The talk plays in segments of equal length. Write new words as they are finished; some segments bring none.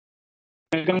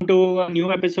Welcome to a new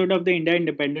episode of the India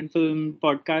Independent Film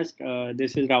Podcast.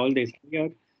 This is Rahul Desai here.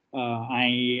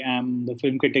 I am the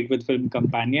film critic with Film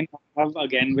Companion. I have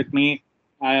again with me,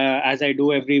 as I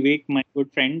do every week, my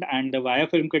good friend and the Via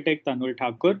film critic Tanul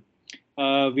Thakur.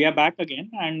 We are back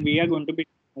again, and we are going to be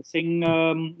discussing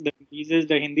the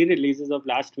Hindi releases of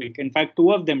last week. In fact,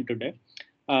 two of them today.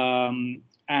 One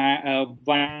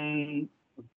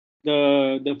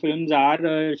the films are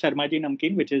Sharma Ji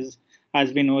Namkeen, which is,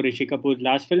 as we know, Rishi Kapoor's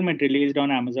last film. It released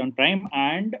on Amazon Prime,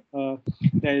 and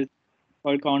there's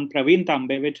called Count Praveen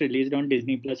Tambe, which released on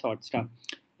Disney Plus Hotstar.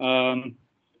 Um,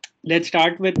 let's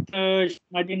start with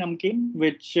Sharma Ji Namkeen,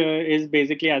 which is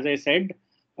basically, as I said,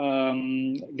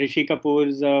 Rishi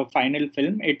Kapoor's final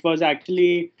film. It was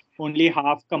actually only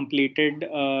half completed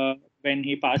when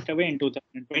he passed away in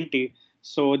 2020.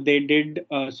 So they did.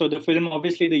 So the film,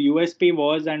 obviously, the USP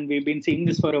was, and we've been seeing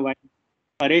this for a while.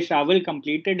 Paresh Rawal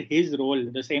completed his role,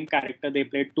 the same character. They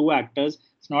played two actors.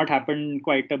 It's not happened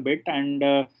quite a bit, and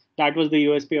that was the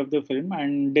USP of the film.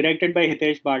 And directed by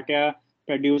Hitesh Bhatia,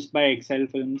 produced by Excel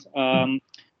Films.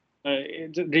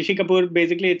 Rishi Kapoor,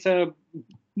 basically, it's a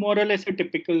more or less a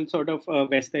typical sort of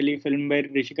Westerly film where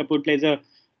Rishi Kapoor plays a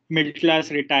middle class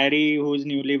retiree who's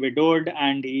newly widowed,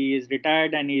 and he is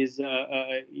retired, and he's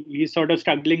sort of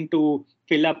struggling to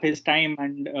fill up his time,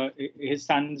 and his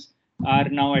sons are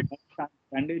now adult sons.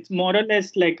 And it's more or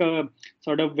less like a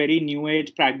sort of very new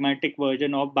age pragmatic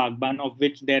version of Bagban, of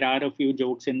which there are a few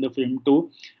jokes in the film too.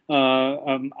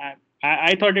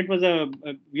 I thought it was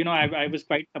I was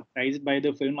quite surprised by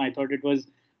the film. I thought it was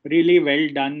really well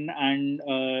done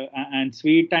and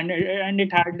sweet, and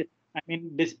it had, I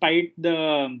mean, despite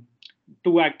the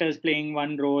two actors playing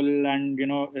one role, and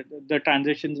the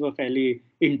transitions were fairly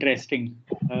interesting.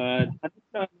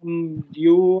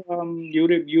 You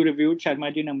reviewed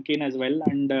Sharma Ji Namkeen as well,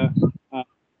 and uh,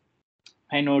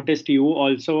 I noticed you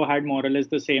also had more or less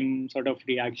the same sort of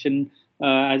reaction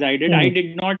as I did. I Hmm.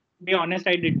 did not, to be honest,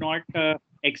 I did not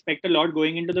expect a lot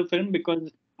going into the film,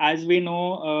 because, as we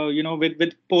know,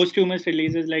 with posthumous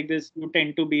releases like this, you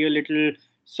tend to be a little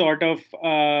sort of,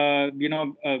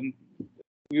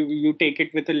 you take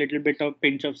it with a little bit of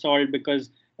pinch of salt, because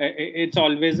it's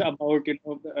always about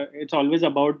it's always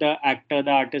about the actor, the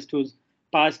artist who's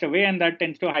passed away, and that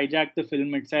tends to hijack the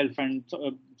film itself. And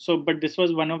but this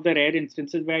was one of the rare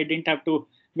instances where I didn't have to,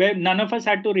 where none of us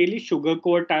had to really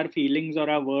sugarcoat our feelings or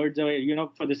our words, or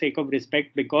for the sake of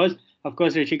respect, because of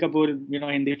course Rishi Kapoor,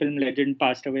 Hindi film legend,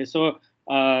 passed away. So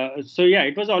yeah,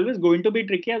 it was always going to be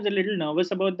tricky. I was a little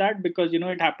nervous about that, because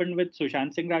it happened with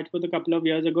Sushant Singh Rajput a couple of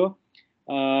years ago.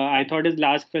 I thought his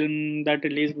last film that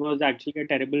released was actually a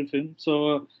terrible film.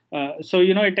 So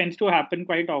it tends to happen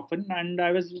quite often, and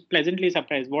I was pleasantly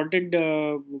surprised. What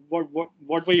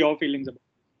were your feelings about?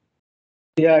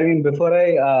 Yeah, I mean, before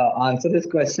I answer this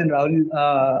question, Rahul,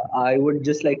 I would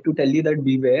just like to tell you that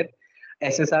beware,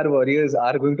 SSR warriors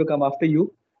are going to come after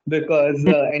you because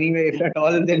anyway, if at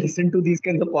all they listen to these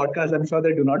kinds of podcasts, I'm sure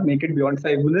they do not make it beyond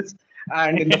 5 minutes.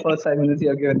 And in the first 5 minutes, you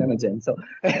have given them a gem. So,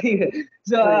 anyway,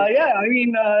 yeah, I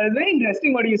mean, very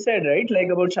interesting what you said, right? Like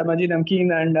about Shamaji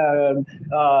Namkeen and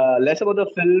less about the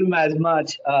film as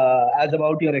much as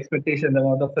about your expectations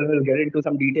about the film. We'll get into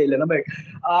some detail in a bit.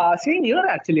 Same here,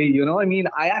 actually. I mean,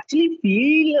 I actually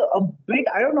feel a bit,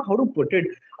 I don't know how to put it,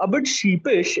 a bit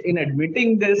sheepish in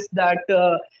admitting this that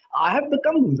I have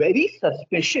become very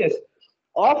suspicious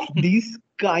of these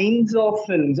kinds of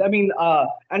films. I mean,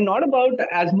 and not about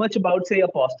as much about, say, a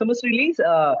posthumous release,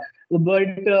 but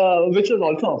which was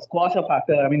also, of course, a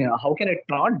factor. I mean, how can it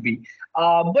not be?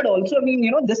 But also, I mean,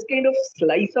 this kind of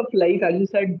slice of life, as you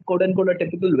said, quote unquote, a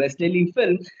typical West Delhi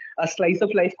film, a slice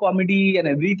of life comedy and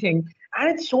everything.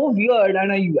 And it's so weird.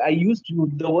 And I used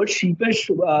the word sheepish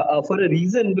for a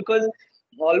reason because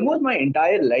almost my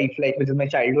entire life, like which is my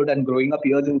childhood and growing up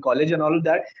years in college and all of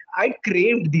that, I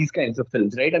craved these kinds of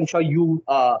films, right? I'm sure you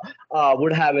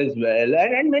would have as well,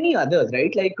 and many others,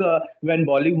 right? Like when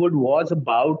Bollywood was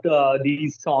about the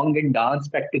song and dance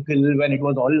spectacle, when it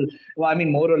was all, well, I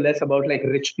mean, more or less about like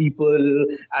rich people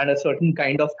and a certain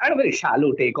kind of, and a very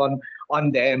shallow take on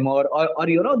them, or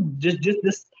just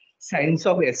this sense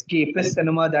of escapist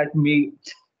cinema that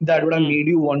would have Hmm. made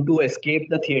you want to escape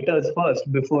the theaters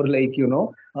first before like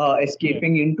Yeah.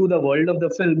 escaping into the world of the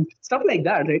film, stuff like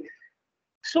that, right?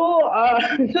 So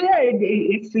yeah,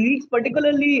 it feels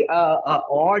particularly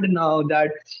odd now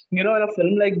that when a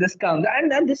film like this comes,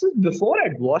 and this is before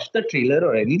I'd watched the trailer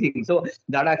or anything. So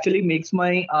that actually makes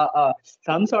my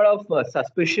some sort of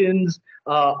suspicions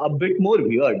a bit more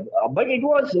weird. But it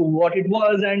was what it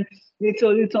was, and it's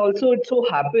also it so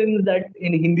happens that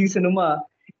in Hindi cinema,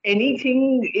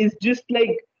 anything is just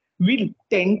like we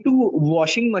tend to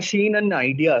washing machine an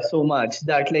idea so much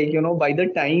that, like, by the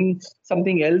time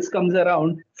something else comes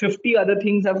around, 50 other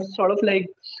things have sort of like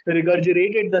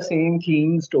regurgitated the same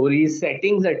theme, stories,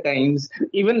 settings at times,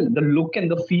 even the look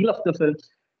and the feel of the film.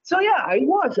 So yeah, I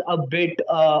was a bit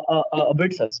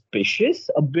suspicious,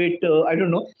 a bit I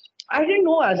don't know. I didn't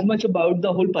know as much about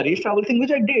the whole Paresh Travel thing,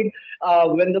 which I did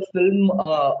when the film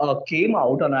came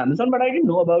out on Amazon, but I didn't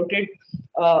know about it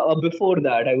before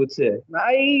that. I would say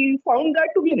I found that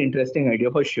to be an interesting idea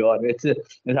for sure. It's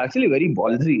actually very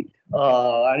ballsy,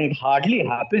 and it hardly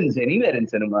happens anywhere in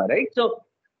cinema, right? So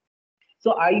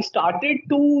I started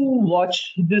to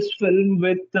watch this film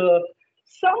with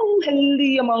some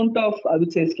healthy amount of, I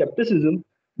would say, skepticism.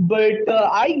 But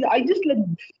I just like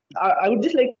I would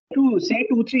just like to say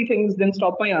two, three things, then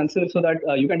stop my answer so that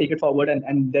you can take it forward,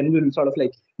 and then we'll sort of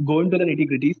like go into the nitty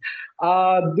gritties.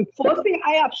 The first thing,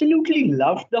 I absolutely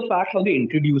loved the fact how they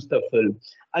introduced the film.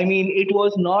 I mean, it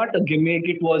was not a gimmick.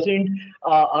 It wasn't,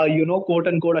 quote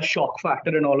unquote, a shock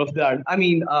factor and all of that. I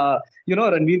mean,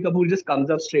 Ranveer Kapoor just comes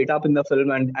up straight up in the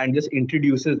film and just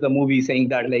introduces the movie saying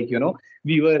that, like,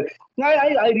 we were.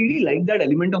 I really like that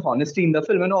element of honesty in the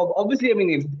film. And obviously, I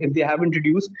mean, if they have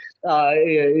introduced,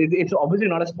 it's obviously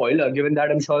not a spoiler, given that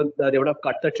I'm sure they would have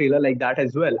cut the trailer like that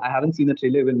as well. I haven't seen the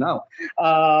trailer even now.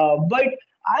 But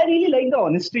I really like the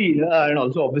honesty, and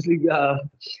also obviously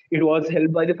it was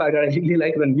helped by the fact that I really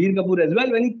like Ranveer Kapoor as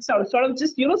well when he sort of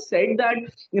just said that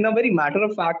in a very matter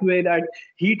of fact way that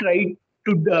he tried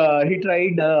he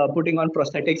tried putting on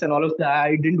prosthetics and all of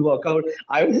that. It didn't work out.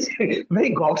 I was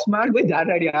very gobsmacked with that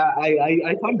idea.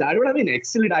 I thought that would have been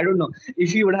excellent. I don't know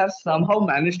if he would have somehow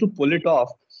managed to pull it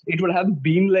off. It would have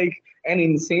been like an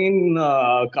insane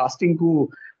casting coup.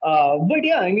 But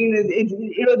yeah, I mean,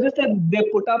 it was just that they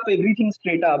put up everything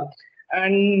straight up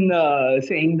and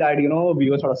saying that we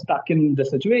were sort of stuck in the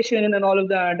situation and all of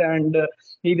that, and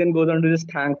he then goes on to just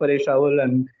thank Paresh Rawal,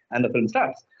 and the film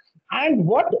starts. And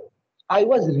what I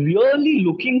was really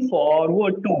looking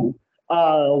forward to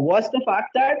was the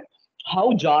fact that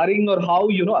how jarring or how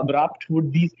abrupt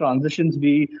would these transitions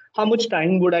be? How much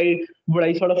time would I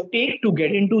sort of take to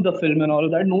get into the film and all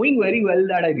of that, knowing very well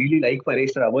that I really like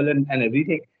Paresh Rawal and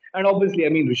everything. And obviously, I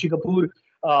mean, Rishi Kapoor,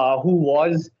 who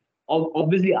was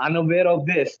obviously unaware of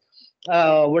this,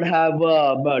 would have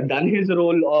done his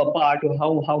role part,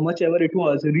 how much ever it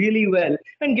was, really well.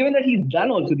 And given that he's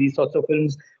done also these sorts of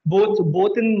films,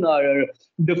 both in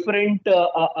different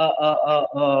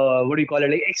what do you call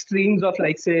it, like extremes of,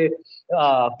 like, say,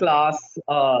 class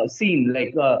scene.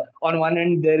 Like, on one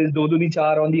end there is Doduni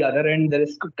Char, on the other end there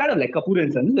is kind of like Kapoor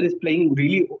and Sons, there is playing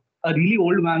really a really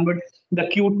old man, but the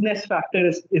cuteness factor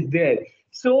is there.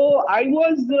 So I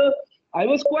was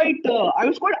quite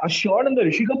assured on the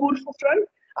Rishi Kapoor front.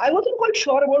 I wasn't quite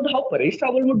sure about how Paresh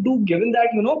Rawal would do, given that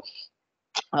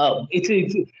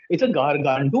it's a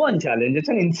gargantuan challenge. It's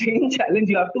an insane challenge.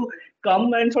 You have to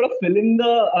come and sort of fill in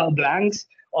the blanks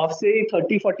of, say,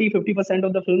 30, 40, 50%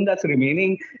 of the film that's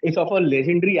remaining. It's of a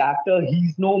legendary actor.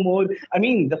 He's no more. I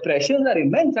mean, the pressures are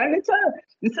immense, and it's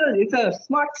a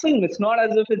smart film. It's not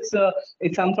as if it's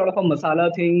some sort of a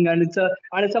masala thing, and it's a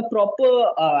proper.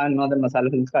 And not that masala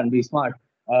films can't be smart.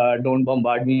 Don't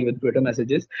bombard me with Twitter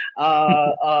messages.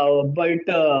 But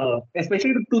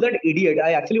especially to that idiot,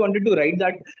 I actually wanted to write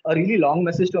that a really long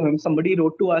message to him. Somebody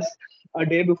wrote to us a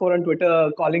day before on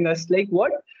Twitter, calling us like,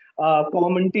 what?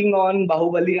 Commenting on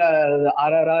Bahubali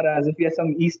RRR as if we are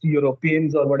some East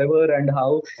Europeans or whatever, and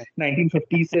how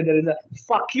 1950s say there is a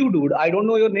fuck you, dude. I don't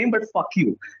know your name, but fuck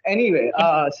you. Anyway,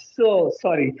 so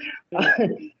sorry.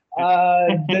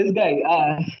 This guy,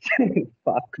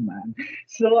 fuck, man.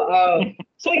 So I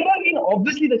mean,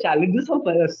 obviously the challenges of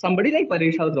somebody like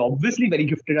Paresh was obviously very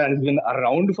gifted and has been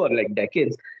around for like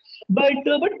decades. But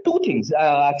two things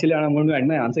actually, and I'm going to end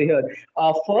my answer here.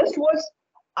 First was,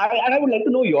 and I would like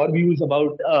to know your views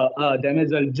about them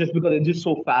as well, just because it's just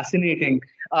so fascinating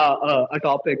a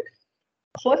topic.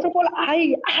 First of all,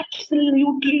 I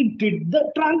absolutely did. The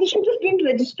transition just didn't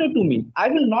register to me. I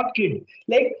will not kid.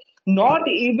 Like, not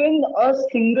even a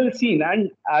single scene. And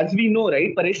as we know,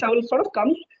 right, Paresh Rawal sort of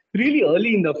comes really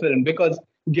early in the film, because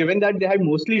given that they had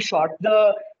mostly shot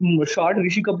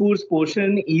Rishi Kapoor's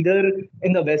portion either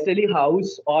in the West Delhi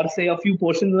house, or say a few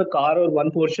portions in the car, or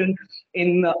one portion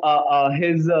in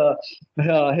his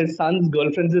son's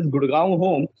girlfriend's Gurgaon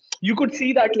home. You could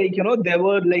see that, like, there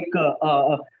were like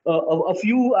a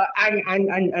few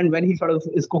and when he sort of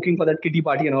is cooking for that kitty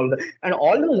party and all that, and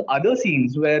all those other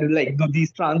scenes where, like,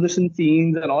 these transition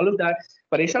scenes and all of that,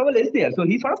 Paresh Rawal is there, so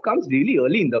he sort of comes really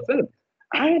early in the film,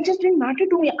 and it just didn't matter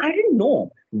to me. I didn't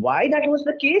know why that was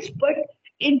the case, but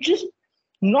it just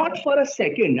Not for a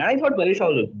second. And I thought Paresh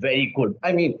Rawal was very good.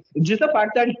 I mean, just the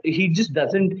fact that he just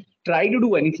doesn't try to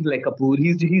do anything like Kapoor.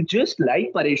 He's just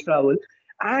like Paresh Rawal.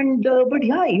 And but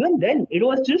yeah, even then it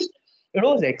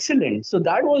was excellent. So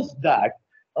that was that.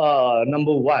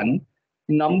 Number one.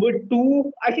 Number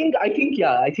two, I think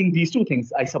these two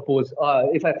things. I suppose.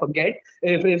 If I forget,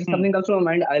 if Hmm. something comes to my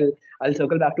mind, I'll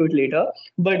circle back to it later.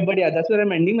 But yeah, that's where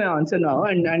I'm ending my answer now.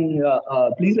 And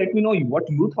please let me know what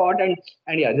you thought, and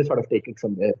yeah, just sort of take it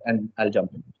from there, and I'll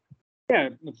jump in. Yeah,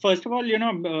 first of all,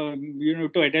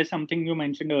 to address something you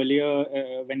mentioned earlier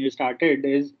when you started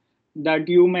is that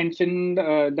you mentioned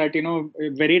that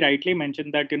very rightly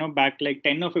mentioned that back like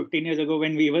 10 or 15 years ago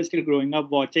when we were still growing up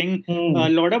watching a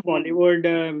Hmm. lot of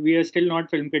Bollywood, we are still not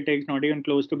film critics, not even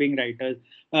close to being writers.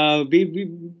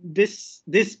 We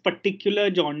this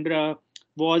particular genre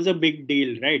was a big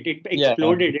deal, right? It Yeah,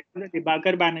 exploded. It was the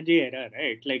Dibakar Banerjee era,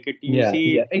 right? Like it, you yeah,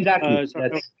 see, exactly. sort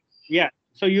of, That's yeah.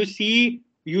 So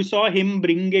you saw him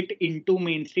bring it into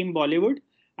mainstream Bollywood,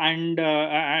 and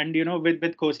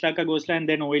with Khosla Ka Ghosla and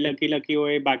then Oi Lucky Lucky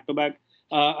Oi back to back.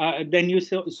 Then you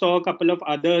saw a couple of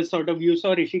other sort of, you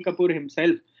saw Rishi Kapoor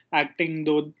himself acting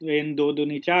in Do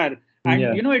Duni Char, and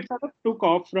yeah, it sort of took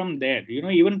off from there.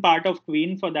 Even part of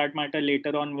Queen for that matter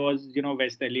later on was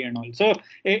West Delhi and all. So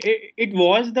it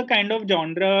was the kind of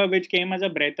genre which came as a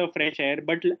breath of fresh air,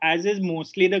 but as is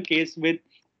mostly the case with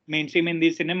mainstream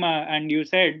Hindi cinema, and you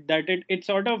said that it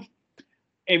sort of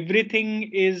everything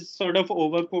is sort of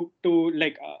overcooked to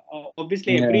like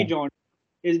obviously every yeah, genre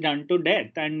is done to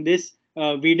death, and this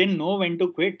we didn't know when to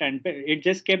quit, and it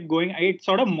just kept going. It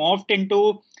sort of morphed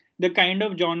into the kind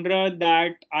of genre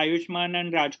that Ayushman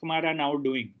and Rajkumar are now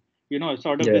doing.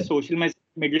 Sort of yeah, the social message,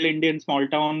 middle Indian small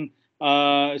town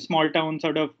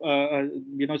sort of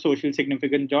social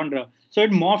significant genre. So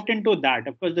it morphed into that.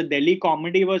 Of course, the Delhi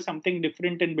comedy was something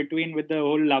different in between with the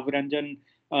whole Love Ranjan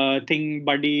thing,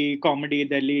 buddy comedy,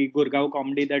 Delhi Gurgaon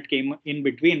comedy that came in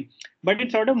between. But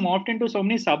it sort of morphed into so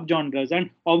many subgenres,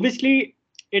 and obviously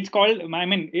it's called. I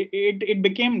mean, it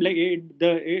became like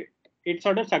it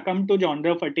sort of succumbed to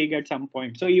genre fatigue at some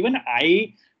point. So even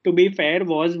I, to be fair,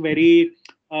 was very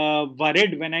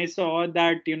worried when I saw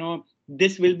that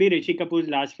this will be Rishi Kapoor's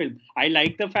last film. I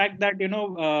like the fact that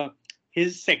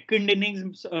his second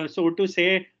innings, so to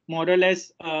say, more or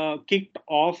less kicked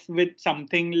off with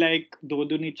something like Do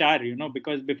Duni Char,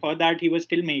 because before that he was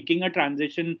still making a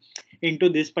transition into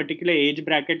this particular age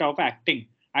bracket of acting.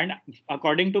 And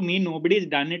according to me, nobody's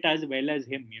done it as well as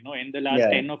him, in the last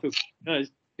yeah, 10 or 15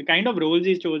 years. The kind of roles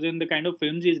he's chosen, the kind of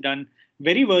films he's done,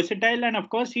 very versatile. And of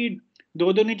course,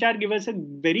 Do Duni Char give us a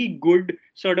very good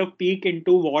sort of peek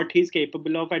into what he's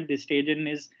capable of at this stage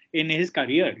in his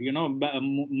career.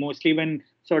 Mostly when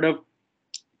sort of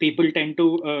I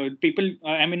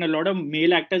mean, a lot of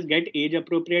male actors get age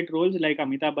appropriate roles like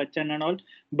Amitabh Bachchan and all,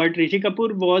 but Rishi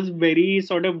Kapoor was very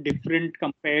sort of different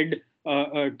compared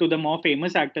to the more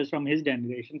famous actors from his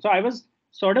generation. So I was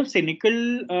sort of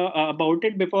cynical about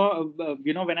it before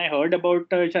when I heard about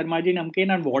Sharma Ji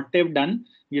Namkeen and what they've done,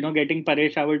 getting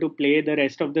Paresh Rawal to play the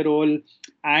rest of the role,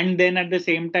 and then at the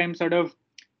same time sort of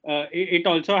it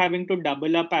also having to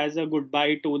double up as a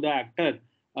goodbye to the actor.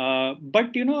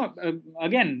 But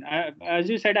again, as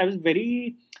you said, I was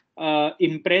very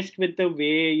impressed with the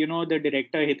way the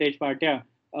director Hitesh Bhatia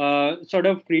sort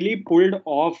of really pulled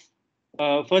off.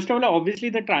 First of all, obviously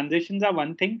the transitions are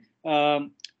one thing.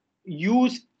 You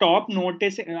stop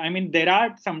noticing. I mean, there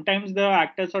are sometimes the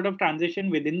actors sort of transition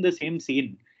within the same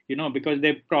scene, because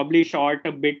they probably shot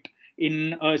a bit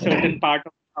in a certain part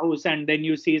of the house, and then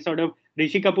you see sort of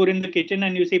Rishi Kapoor in the kitchen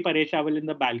and you see Paresh Rawal in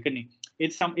the balcony.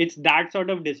 It's that sort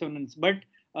of dissonance. But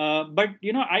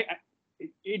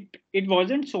it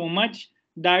wasn't so much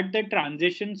that the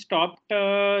transition stopped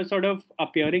sort of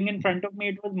appearing in front of me.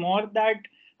 It was more that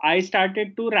I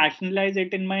started to rationalize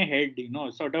it in my head,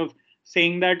 sort of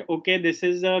saying that okay, this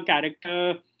is a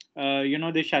character,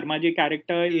 the Sharmaji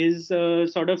character is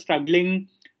sort of struggling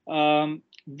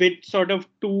with sort of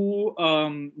two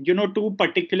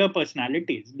particular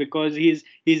personalities, because he's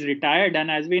retired,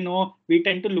 and as we know, we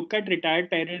tend to look at retired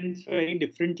parents very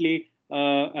differently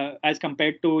as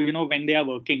compared to when they are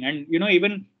working. And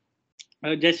even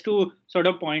just to sort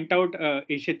of point out,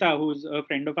 Ishita, who's a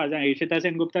friend of ours, Ishita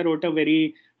Sengupta wrote a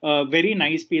very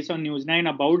nice piece on News9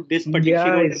 about this particular. yeah. She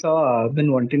I wrote, saw. I've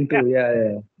been wanting yeah, to. Yeah,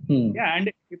 yeah. Hmm. yeah,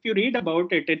 and if you read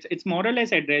about it, it's more or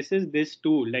less addresses this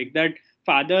too, like that.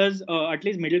 fathers, at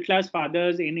least middle class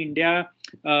fathers in India,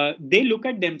 they look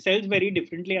at themselves very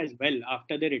differently as well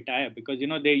after they retire, because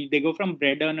they go from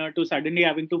bread earner to suddenly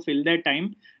having to fill their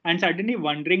time and suddenly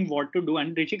wondering what to do.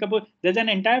 And Rishi Kapoor, there's an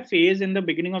entire phase in the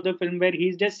beginning of the film where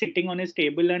he's just sitting on his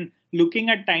table and looking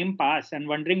at time pass and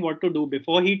wondering what to do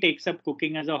before he takes up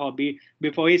cooking as a hobby,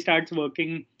 before he starts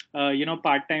working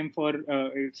part time for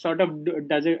sort of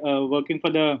does it working for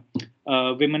the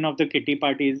women of the kitty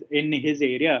parties in his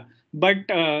area. But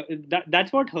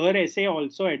that's what her essay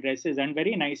also addresses, and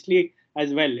very nicely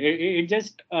as well. It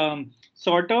just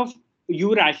sort of,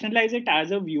 you rationalize it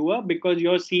as a viewer because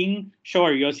you're seeing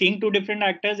two different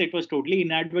actors. It was totally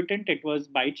inadvertent, it was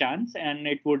by chance, and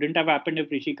it wouldn't have happened if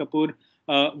Rishi Kapoor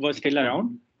was still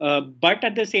around. But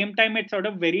at the same time, it sort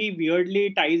of very weirdly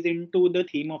ties into the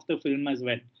theme of the film as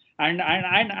well. And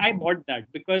I bought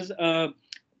that because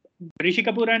Rishi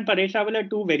Kapoor and Paresh Rawal are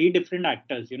two very different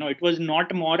actors. It was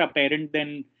not more apparent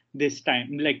than this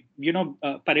time. Like,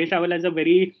 Paresh Rawal has a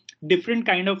very different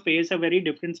kind of face, a very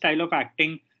different style of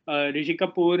acting. Rishi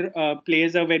Kapoor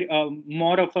plays a very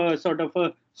more of a sort of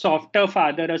a softer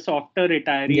father, a softer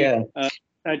retiree. Yeah.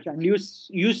 And you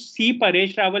see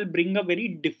Paresh Rawal bring a very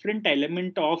different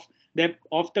element of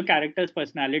the character's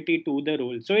personality to the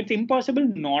role. So it's impossible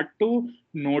not to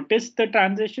notice the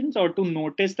transitions or to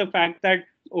notice the fact that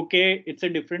okay, it's a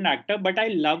different actor. But I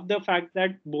love the fact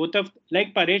that both of,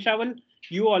 like Paresh Rawal,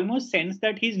 you almost sense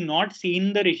that he's not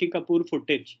seen the Rishi Kapoor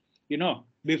footage,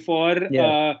 before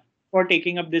for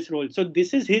taking up this role. So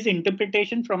this is his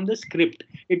interpretation from the script.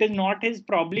 It is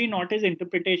probably not his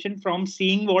interpretation from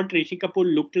seeing what Rishi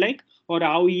Kapoor looked like or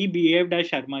how he behaved as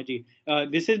Sharmaji.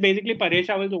 This is basically Paresh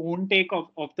Rawal's own take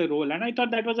of the role. And I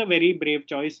thought that was a very brave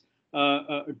choice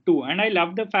too. And I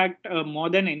love the fact more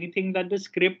than anything that the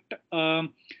script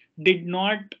did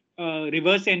not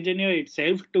reverse engineer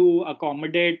itself to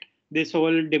accommodate this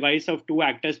whole device of two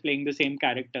actors playing the same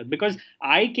character. Because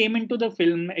I came into the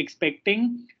film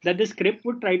expecting that the script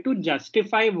would try to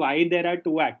justify why there are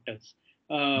two actors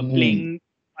playing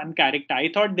one character. I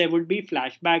thought there would be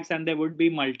flashbacks and there would be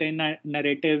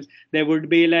multi-narratives. There would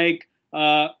be like,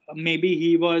 maybe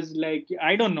he was like,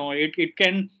 I don't know, it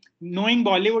can, knowing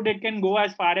Bollywood, it can go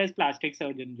as far as plastic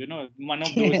surgeons, one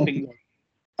of those things.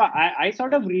 So I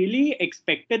sort of really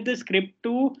expected the script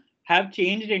to have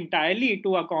changed entirely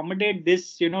to accommodate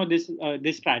this,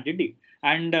 this tragedy.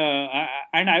 And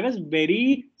I was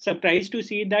very surprised to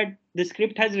see that the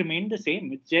script has remained the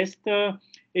same. It's just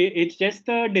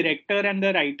the director and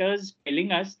the writers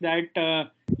telling us that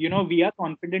we are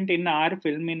confident in our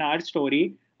film, in our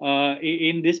story,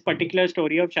 in this particular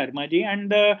story of Sharmaji, and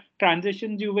the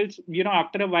transitions you will,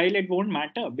 after a while it won't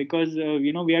matter because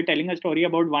we are telling a story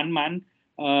about one man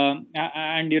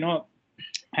and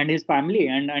and his family,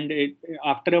 and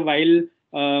after a while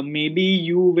maybe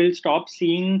you will stop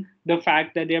seeing the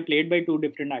fact that they are played by two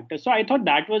different actors. So I thought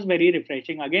that was very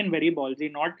refreshing, again very ballsy,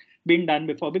 not been done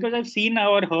before, because I've seen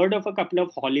or heard of a couple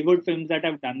of Hollywood films that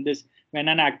have done this. When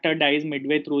an actor dies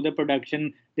midway through the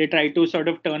production, they try to sort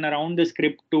of turn around the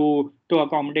script to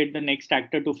accommodate the next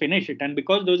actor to finish it, and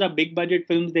because those are big budget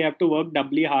films, they have to work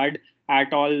doubly hard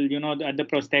at all, at the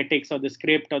prosthetics or the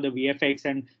script or the VFX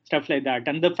and stuff like that.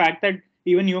 And the fact that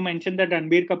even you mentioned that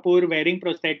Ranbir Kapoor wearing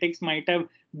prosthetics might have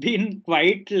been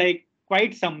quite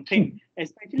something,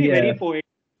 especially very poetic,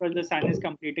 because the son is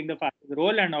completing the father's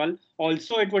role and all.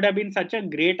 Also, it would have been such a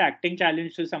great acting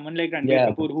challenge to someone like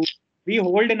Ranbir Kapoor, who we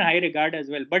hold in high regard as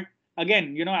well. But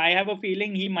again, I have a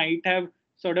feeling he might have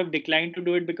sort of declined to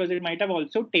do it because it might have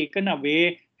also taken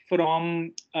away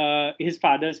from his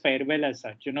father's farewell as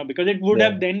such, because it would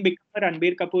have then become a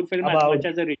Ranbir Kapoor film as much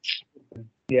as a Rishi Kapoor film.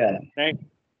 Yeah. Right.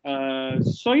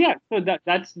 So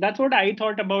that's what I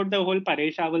thought about the whole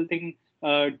Paresh Rawal thing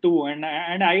too, and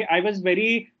I was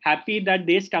very happy that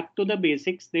they stuck to the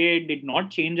basics. They did not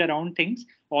change around things.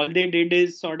 All they did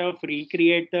is sort of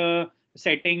recreate the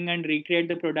setting and recreate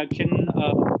the production.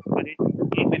 I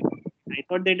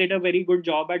thought they did a very good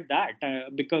job at that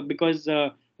because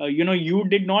you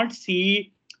did not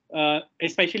see,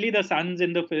 especially the sons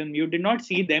in the film, you did not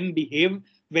see them behave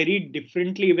very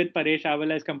differently with Paresh Rawal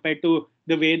as compared to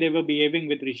the way they were behaving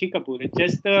with Rishi Kapoor. It's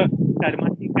just the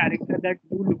Sharmaji character that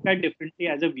you look at differently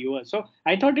as a viewer. So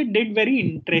I thought it did very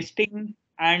interesting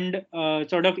and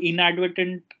sort of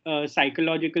inadvertent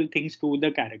psychological things to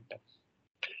the character.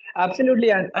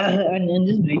 Absolutely, and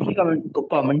just briefly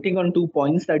commenting on 2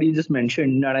 points that you just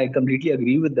mentioned, and I completely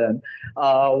agree with them.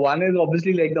 One is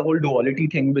obviously like the whole duality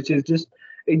thing, which is just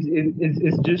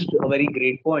it's just a very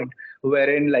great point,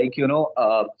 wherein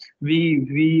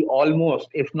we almost,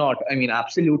 if not, I mean,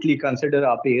 absolutely consider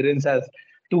our parents as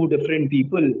two different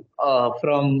people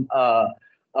from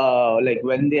like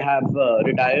when they have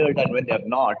retired and when they have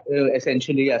not,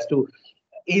 essentially as to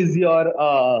is your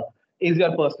uh, is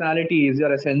your personality, is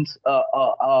your essence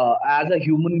as a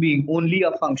human being only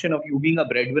a function of you being a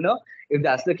breadwinner? If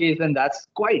that's the case, then that's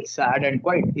quite sad and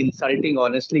quite insulting,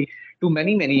 honestly, to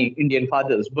many Indian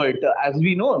fathers. But as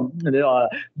we know,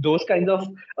 those kinds of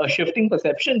shifting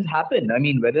perceptions happen. I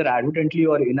mean, whether advertently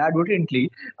or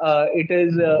inadvertently, it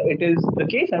is the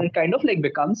case, and it kind of like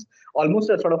becomes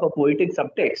almost a sort of a poetic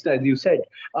subtext, as you said.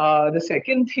 The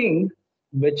second thing,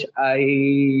 which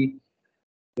I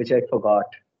forgot.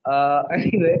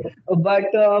 Anyway, but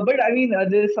I mean,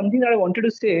 there's something that I wanted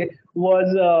to say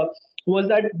was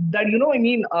that I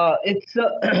mean, it's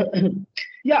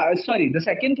yeah. Sorry, the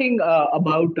second thing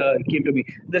about came to me.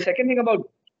 The second thing about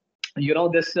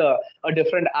this a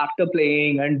different actor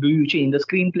playing, and do you change the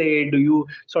screenplay, do you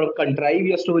sort of contrive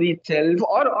your story itself,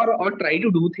 or try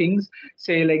to do things,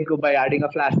 say, like by adding a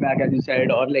flashback, as you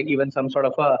said, or like even some sort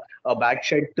of a bad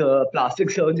shit plastic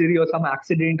surgery or some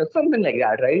accident or something like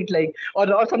that, right? Like,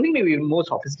 or something maybe more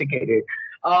sophisticated.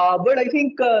 But I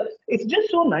think it's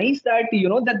just so nice that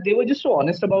that they were just so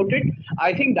honest about it.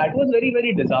 I think that was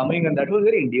very disarming, and that was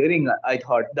very endearing. I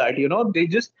thought that they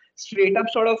just straight up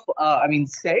sort of I mean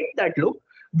said that, look,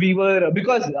 we were,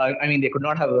 because I mean they could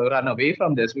not have run away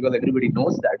from this, because everybody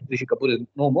knows that Rishi Kapoor is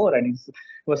no more, and he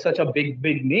was such a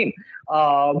big name.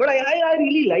 But I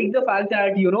really like the fact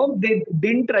that they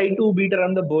didn't try to beat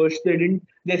around the bush.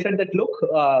 They said that, look,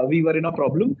 we were in a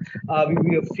problem.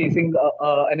 We were facing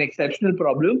an exceptional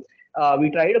problem.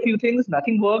 We tried a few things,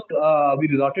 nothing worked. We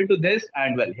resorted to this,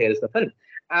 and well, here's the film.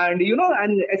 And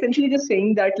and essentially just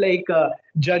saying that, like,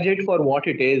 judge it for what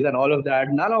it is and all of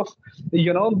that. None of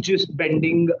just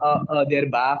bending their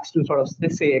backs to sort of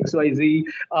say XYZ,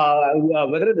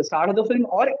 whether at the start of the film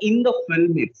or in the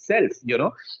film itself.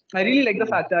 I really like the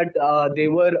fact that they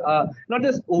were not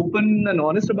just open and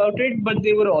honest about it, but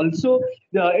they were also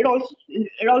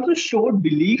it also showed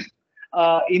belief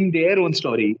in their own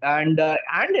story, and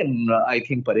in I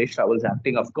think Paresh Rawal's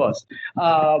acting, of course.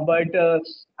 But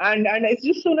and it's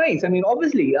just so nice. I mean,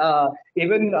 obviously,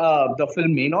 even the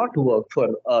film may not work for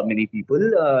many people.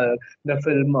 The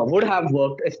film would have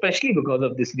worked, especially because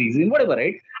of this reason, whatever,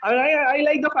 right? I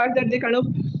like the fact that they kind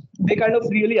of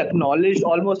really acknowledged,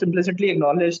 almost implicitly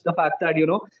acknowledged, the fact that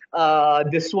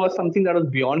this was something that was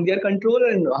beyond their control,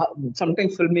 and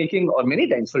sometimes filmmaking, or many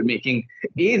times filmmaking,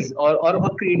 is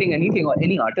or creating anything or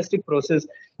any artistic process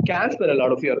can spare a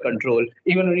lot of your control,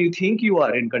 even when you think you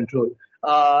are in control.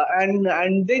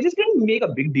 And they just didn't make a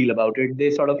big deal about it.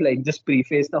 They sort of like just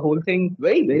prefaced the whole thing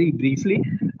very briefly,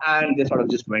 and they sort of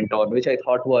just went on, which I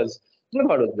thought was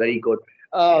very good.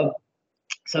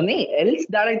 Something else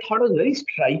that I thought was very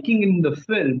striking in the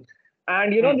film,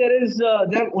 and there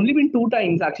have only been two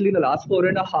times actually in the last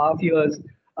 4.5 years,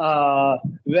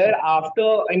 where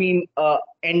after, I mean,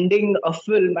 ending a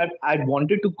film, I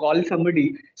wanted to call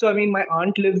somebody. So I mean, my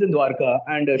aunt lives in Dwarka,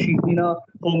 and she's been a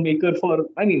homemaker for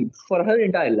her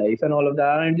entire life and all of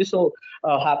that. And it just so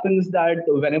happens that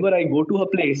whenever I go to her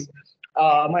place,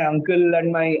 my uncle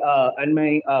and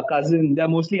my cousin, they're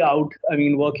mostly out, I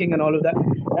mean, working and all of that.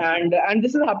 And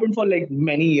this has happened for like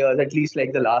many years, at least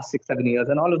like the last 6 7 years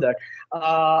and all of that.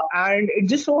 And it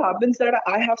just so happens that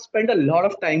I have spent a lot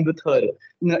of time with her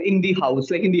in the house,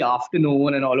 like in the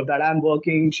afternoon and all of that. I'm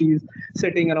working, she's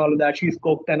sitting and all of that, she's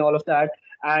cooked and all of that.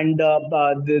 And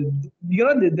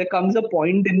there comes a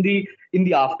point in the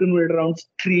afternoon at around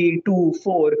 3 to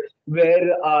 4,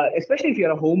 where especially if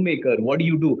you're a homemaker, what do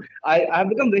you do? I've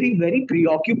become very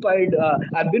preoccupied.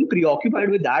 I've been preoccupied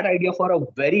with that idea for a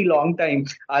very long time.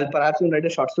 I'll perhaps write a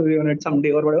short story on it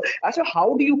someday or whatever. As to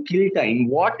how do you kill time?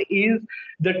 What is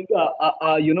the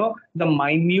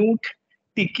minute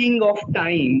ticking of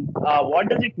time? What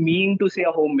does it mean to, say,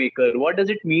 a homemaker? What does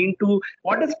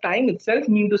time itself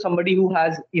mean to somebody who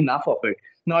has enough of it?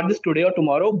 Not just today or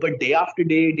tomorrow, but day after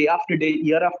day,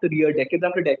 year after year, decades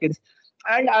after decades.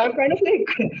 And I'm kind of like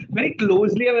very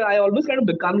closely, I mean, I almost kind of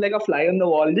become like a fly on the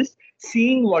wall, just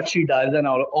seeing what she does and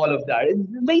all of that. It's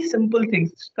very simple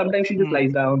things. Sometimes she just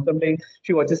lies down, sometimes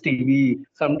she watches TV,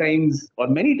 sometimes, or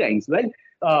many times, well,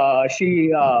 she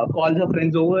calls her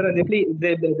friends over, and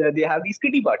they have these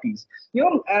kitty parties,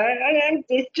 and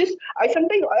it's just, I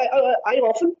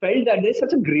often felt that there's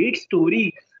such a great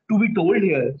story to be told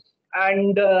here.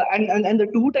 And the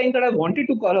two times that I wanted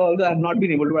to call her, although I've not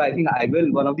been able to, but I think I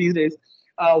will one of these days.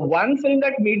 One film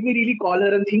that made me really call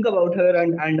her and think about her,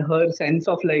 and her sense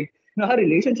of, like, her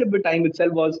relationship with time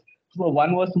itself was,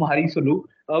 one was Tumhari Sulu,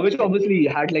 which obviously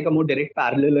had like a more direct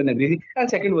parallel and everything. And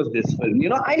second was this film.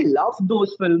 I love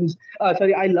those films.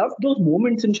 I love those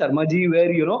moments in Sharma ji where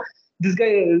this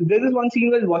guy, there's this one scene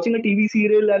where he's watching a TV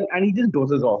serial and he just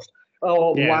dozes off.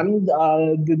 Yeah.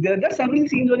 There are several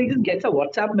scenes where he just gets a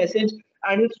WhatsApp message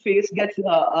and his face gets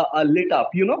lit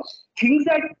up. Things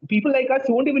that people like us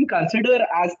won't even consider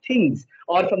as things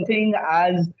or something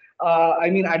as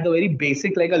at the very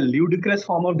basic, like a ludicrous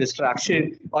form of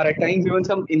distraction, or at times even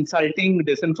some insulting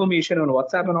disinformation on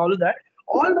WhatsApp and all of that.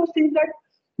 All those things that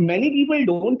many people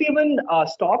don't even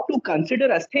stop to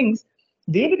consider as things,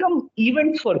 they become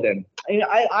events for them.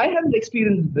 I have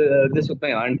experienced this with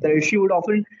my aunt. She would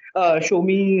often show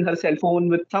me her cell phone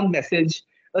with some message,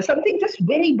 something just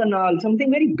very banal, something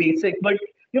very basic, but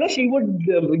she would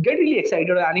get really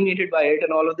excited or animated by it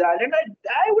and all of that. And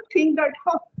I would think that,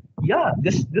 yeah,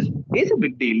 this is a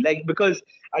big deal. Like, because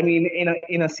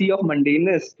in a sea of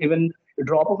mundaneness, even a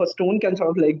drop of a stone can sort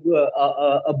of like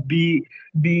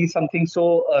be something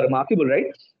so remarkable, right?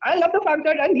 I love the fact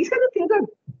that, and these kinds of things are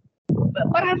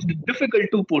perhaps difficult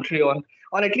to portray on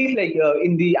at least like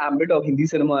in the ambit of Hindi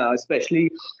cinema,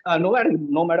 especially no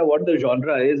matter what the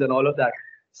genre is and all of that.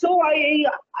 So I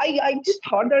just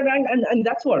thought that, and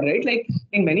that's what, right? Like,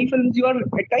 in many films, you are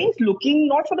at times looking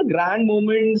not for the grand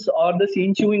moments or the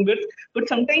scene chewing bits, but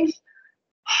sometimes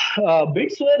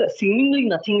bits where seemingly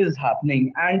nothing is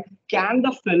happening. And can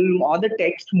the film or the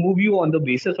text move you on the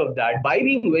basis of that by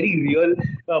being very real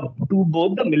to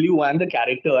both the milieu and the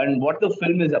character and what the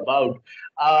film is about?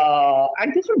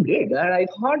 And this one did, and I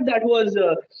thought that was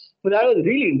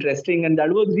really interesting, and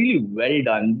that was really well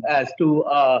done. As to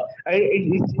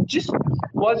it just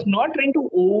was not trying to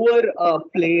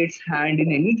overplay its hand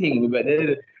in anything,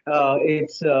 whether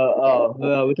it's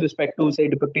with respect to, say,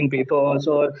 depicting pathos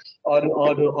or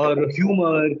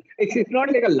humor. It's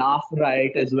not like a laugh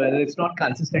riot as well. It's not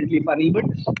consistently funny, but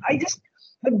I just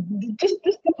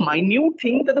this minute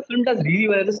thing that the film does really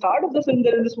well. At the start of the film,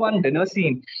 there is this one dinner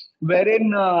scene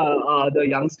wherein the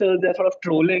youngsters, they're sort of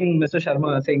trolling Mr.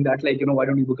 Sharma, saying that, like, why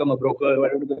don't you become a broker? Why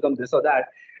don't you become this or that?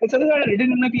 It's something that I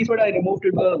written in my piece, but I removed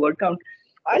it to a word count.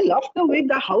 I loved the way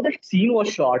that how that scene was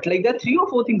shot. Like, there are three or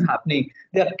four things happening.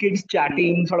 There are kids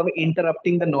chatting, sort of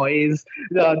interrupting the noise.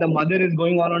 The mother is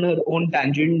going on her own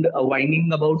tangent,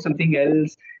 whining about something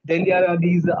else. Then there are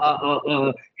these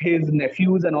his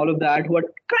nephews and all of that who are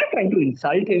kind of trying to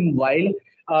insult him while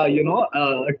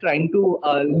trying to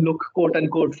look quote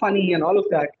unquote funny and all of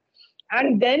that.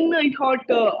 And then I thought,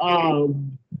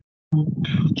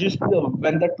 just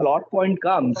when that plot point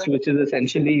comes, which is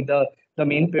essentially the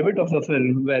main pivot of the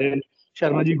film, wherein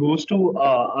Sharmaji goes to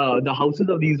the houses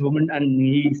of these women and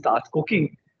he starts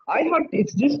cooking. I thought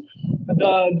it's just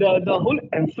the whole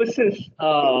emphasis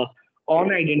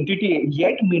on identity,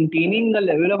 yet maintaining the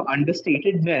level of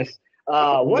understatedness,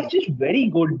 was just very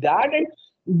good. That, and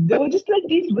there were just like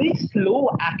these very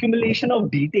slow accumulation of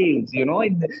details.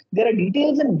 There are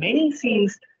details in many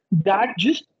scenes that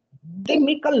just they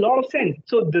make a lot of sense.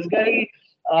 So this guy,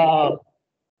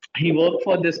 he worked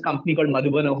for this company called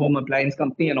Madhuban, a home appliance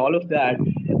company, and all of that.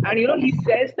 And he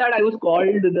says that I was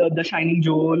called the Shining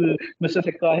Joel, Mr.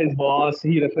 Sikka, his boss.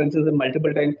 He references him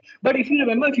multiple times. But if you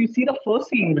remember, if you see the first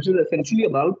scene, which is essentially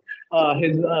about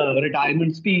his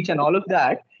retirement speech and all of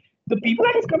that, the people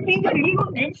at his company, they really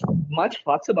don't give much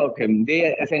fuss about him.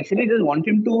 They essentially just want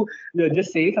him to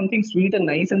just say something sweet and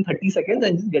nice in 30 seconds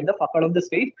and just get the fuck out of the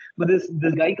stage. But this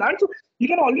guy can't. So you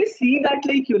can always see that,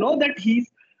 like, that he's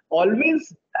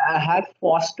always has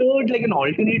fostered like an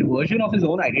alternate version of his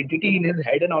own identity in his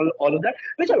head and all of that,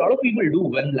 which a lot of people do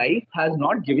when life has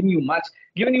not given you much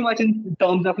in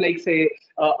terms of, like, say,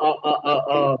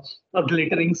 a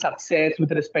glittering success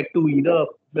with respect to either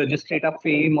just straight up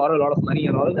fame or a lot of money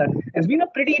and all of that. It's been a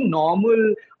pretty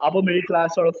normal upper middle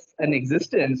class sort of an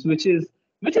existence, which is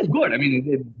good. I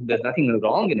mean, there's nothing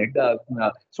wrong in it.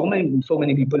 So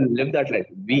many people live that life.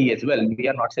 We as well. We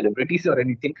are not celebrities or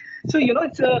anything. So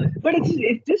but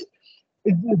it's just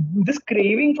this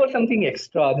craving for something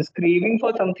extra, this craving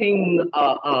for something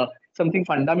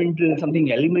fundamental,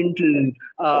 something elemental,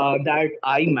 that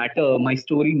I matter, my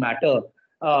story matter,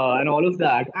 and all of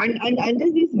that. And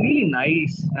there's these really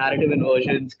nice narrative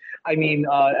inversions. I mean,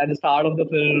 at the start of the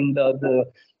film,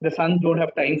 the sons don't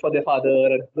have time for their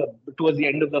father. Towards the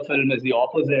end of the film is the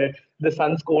opposite. The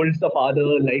son scolds the father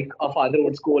like a father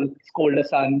would scold a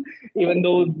son, even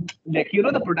though, like,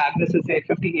 the protagonist is, say,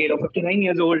 58 or 59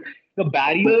 years old. The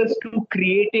barriers to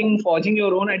forging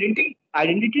your own identity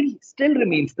still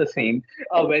remains the same.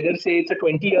 Whether, say, it's a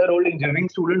 20-year-old engineering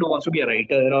student who wants to be a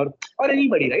writer, or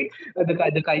anybody, right?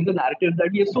 The kinds of narratives that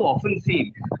we have so often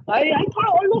seen. I thought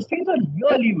all those things are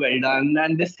really well done,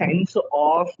 and the sense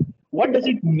of what does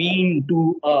it mean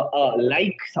to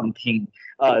like something,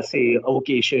 say a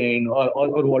vocation,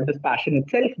 or what does passion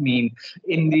itself mean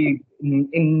in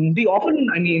the often,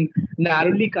 I mean,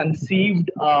 narrowly conceived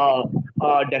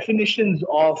definitions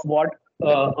of what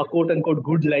a quote unquote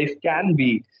good life can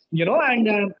be, and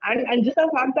just the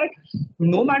fact that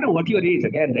no matter what your age,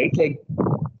 again, right, like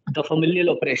the familial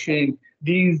oppression,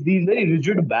 these very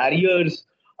rigid barriers,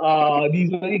 these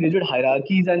very rigid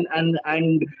hierarchies,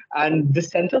 and this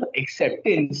sense of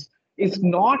acceptance is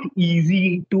not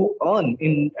easy to earn.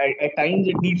 At times,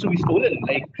 it needs to be stolen,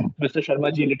 like Mr.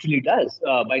 Sharma ji literally does,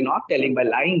 by not telling, by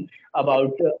lying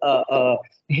about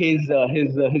his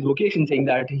vocation, saying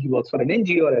that he works for an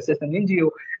NGO or assists an NGO,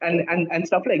 and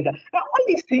stuff like that. Now, all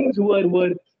these things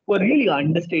were really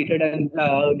understated, and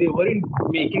they weren't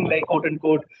making, like, quote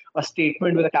unquote, a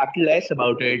statement with a capital S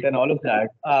about it and all of that.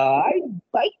 I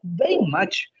very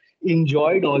much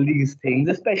enjoyed all these things,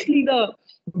 especially the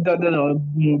not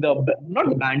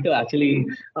the banter, actually,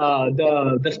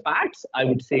 the spats, I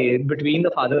would say, between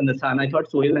the father and the son. I thought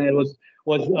Sohail Nair was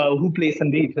who plays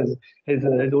Sandeep, his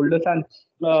older son,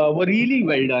 were really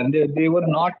well done. They were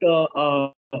not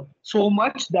so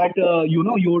much that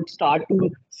you would start to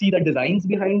see the designs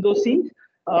behind those scenes,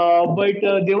 but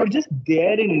they were just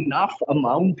there in enough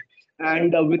amount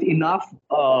and with enough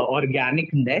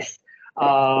organicness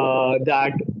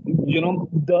that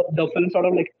the film sort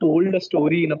of like told a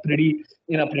story in a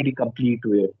pretty complete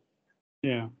way.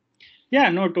 Yeah. Yeah,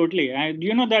 no, totally. And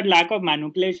that lack of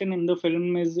manipulation in the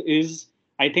film is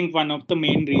I think one of the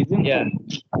main reasons Yeah.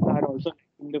 are also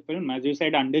in the film. As you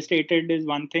said, understated is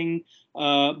one thing,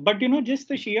 but just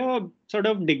the sheer sort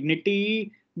of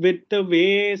dignity with the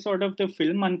way sort of the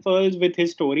film unfolds, with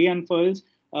his story unfolds.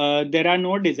 There are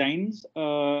no designs,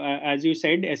 as you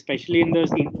said, especially in the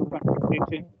scenes of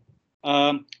confrontation.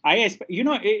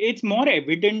 It's more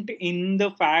evident in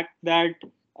the fact that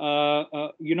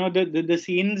the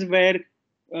scenes where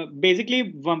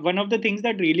basically one of the things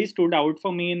that really stood out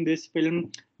for me in this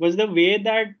film was the way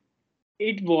that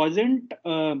it wasn't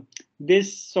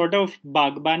this sort of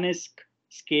Bagban-esque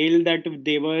scale that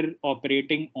they were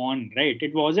operating on, right?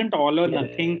 It wasn't all or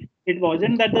nothing. It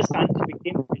wasn't that the sons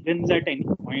became villains at any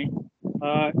point.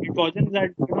 It wasn't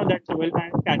that that Sohail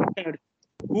Nair's character,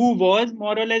 who was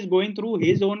more or less going through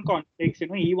his own conflicts.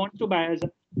 He wants to buy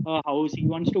a house, he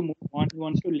wants to move on, he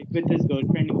wants to live with his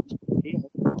girlfriend, he wants to stay.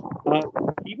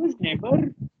 He was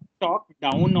never talked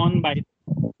down on by them,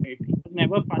 right? He was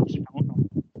never punched down on.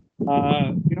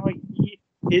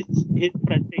 His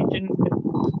frustration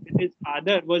with his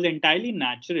father was entirely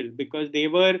natural because they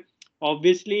were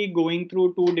obviously going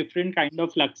through two different kind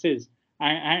of fluxes,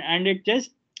 and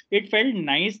it felt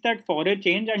nice that for a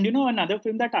change. And another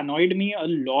film that annoyed me a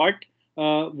lot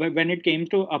when it came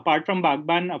to, apart from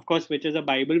Bagban, of course, which is a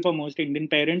bible for most Indian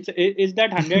parents, is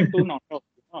that 102 Knockout,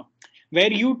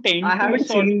 where you I tend to haven't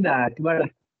sort seen of, that, but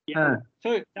yeah.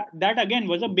 So that again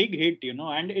was a big hit,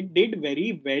 and it did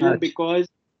very well uh, because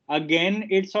again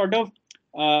it sort of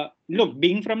look,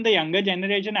 being from the younger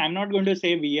generation, I'm not going to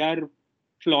say we are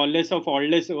flawless or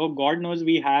faultless. Oh, God knows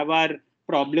we have our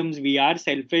problems. We are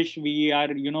selfish. We are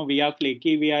we are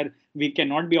flaky. We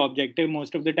cannot be objective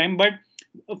most of the time. But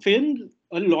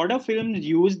a lot of films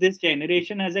use this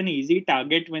generation as an easy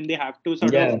target when they have to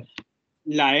sort of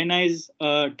yeah, lionize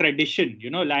tradition,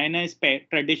 lionize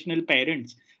traditional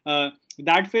parents.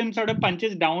 That film sort of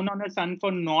punches down on a son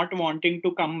for not wanting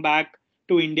to come back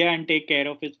to India and take care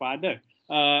of his father.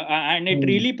 And it Hmm.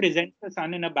 really presents the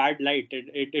son in a bad light.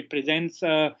 It presents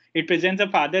a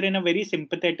father in a very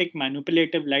sympathetic,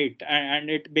 manipulative light, and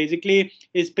it basically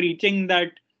is preaching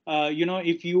that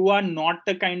if you are not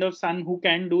the kind of son who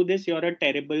can do this, you're a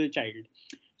terrible child.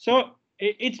 So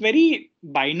it's very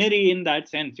binary in that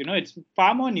sense. It's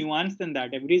far more nuanced than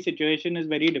that. Every situation is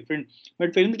very different.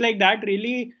 But films like that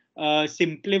really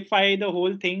simplify the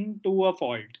whole thing to a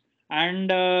fault, and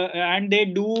they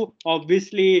do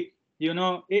obviously.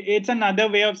 It's another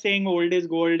way of saying old is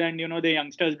gold, and the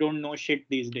youngsters don't know shit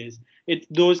these days. It's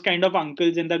those kind of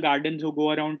uncles in the gardens who go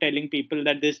around telling people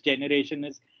that this generation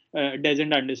is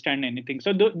doesn't understand anything.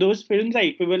 So those films are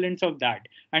equivalents of that,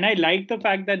 and I like the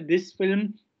fact that this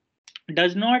film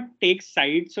does not take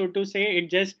sides, so to say.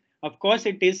 It just, of course,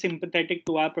 it is sympathetic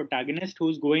to our protagonist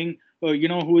who's going,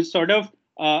 who's sort of.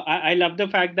 I love the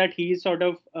fact that he's sort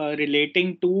of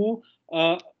relating to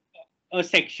a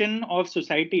section of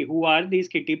society who are these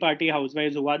kitty party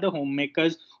housewives, who are the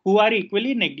homemakers, who are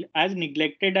equally as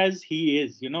neglected as he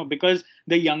is, because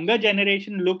the younger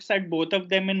generation looks at both of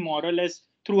them in more or less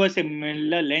through a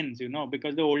similar lens,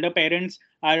 because the older parents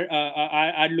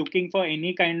are looking for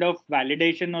any kind of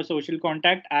validation or social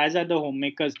contact, as are the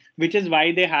homemakers, which is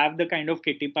why they have the kind of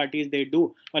kitty parties they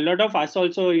do. A lot of us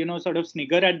also, sort of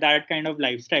snigger at that kind of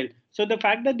lifestyle. So the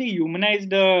fact that they humanize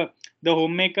the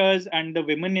homemakers and the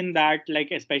women in that, like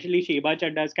especially Sheba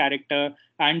Chadda's character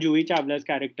and Juhi Chawla's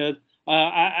character,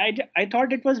 I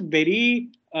thought it was very,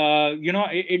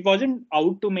 it wasn't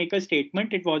out to make a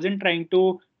statement. It wasn't trying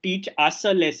to teach us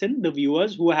a lesson, the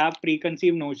viewers who have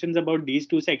preconceived notions about these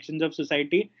two sections of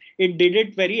society. It did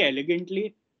it very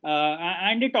elegantly.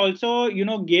 And it also,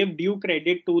 gave due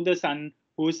credit to the son,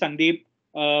 who's Sandeep,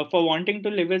 for wanting to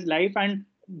live his life. And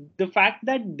the fact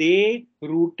that they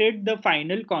rooted the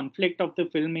final conflict of the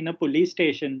film in a police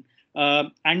station,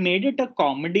 and made it a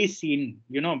comedy scene,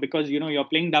 because you're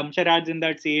playing Damsharaj in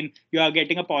that scene. You are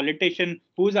getting a politician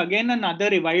who's again another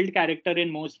reviled character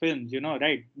in most films,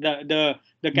 right? The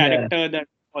Yeah. character, that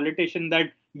politician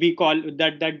that we call,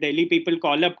 that Delhi people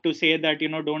call up to say that,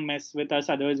 don't mess with us,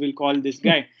 otherwise we'll call this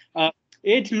guy.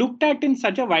 It's looked at in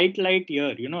such a white light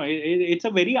here. It's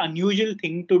a very unusual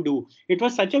thing to do. It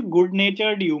was such a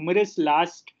good-natured, humorous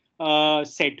last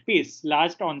set piece,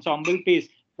 last ensemble piece,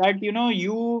 that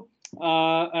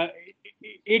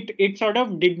it sort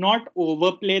of did not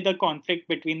overplay the conflict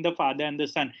between the father and the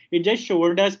son. It just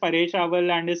showed us Paresh Rawal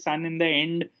and his son in the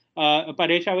end.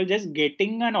 Paresh Rawal just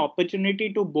getting an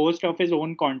opportunity to boast of his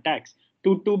own contacts,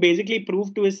 to basically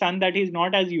prove to his son that he's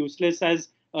not as useless as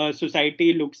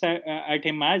society looks at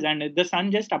him as. And the son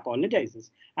just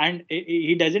apologizes, and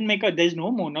he doesn't make a. There's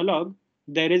no monologue.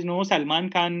 There is no Salman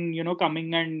Khan,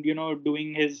 coming and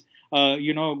doing his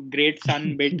great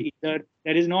son bit either.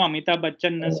 There is no Amitabh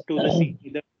Bachchanness to the scene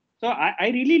either. So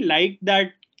I really like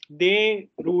that they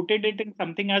rooted it in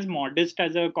something as modest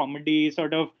as a comedy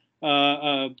sort of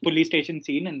police station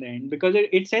scene in the end, because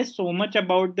it says so much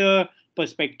about the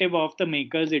perspective of the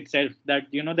makers itself, that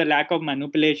the lack of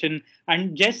manipulation,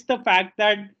 and just the fact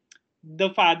that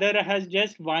the father has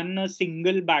just won a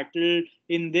single battle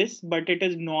in this, but it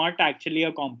is not actually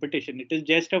a competition. It is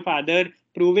just a father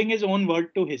proving his own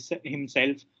worth to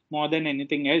himself more than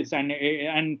anything else.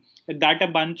 And that a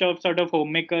bunch of sort of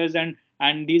homemakers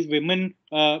and these women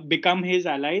become his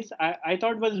allies, I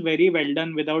thought was very well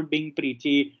done, without being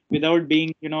preachy, without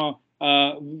being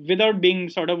without being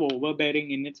sort of overbearing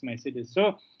in its messages.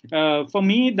 So for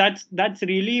me, that's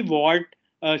really what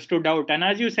stood out. And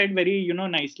as you said very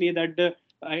nicely, that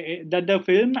the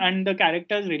film and the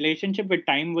character's relationship with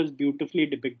time was beautifully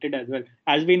depicted as well.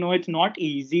 As we know, it's not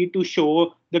easy to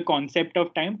show the concept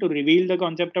of time, to reveal the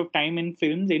concept of time in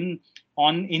films, in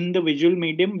the visual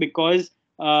medium, because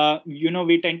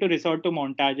we tend to resort to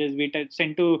montages. We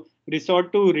tend to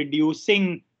resort to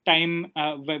reducing time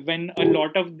when a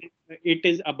lot of it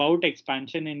is about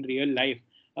expansion in real life.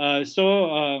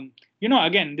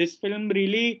 Again, this film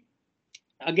really,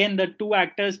 again, the two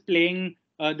actors playing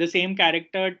the same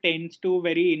character tends to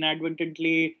very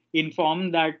inadvertently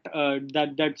inform that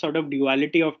sort of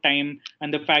duality of time,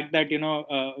 and the fact that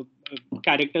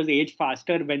characters age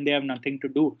faster when they have nothing to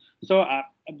do. So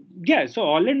yeah, so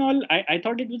all in all, I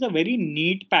thought it was a very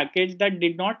neat package that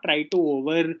did not try to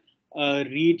over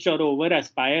reach or over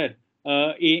aspire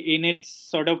in its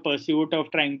sort of pursuit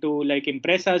of trying to like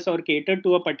impress us or cater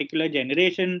to a particular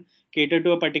generation, cater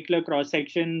to a particular cross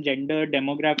section, gender,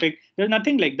 demographic. There's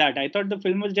nothing like that. I thought the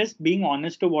film was just being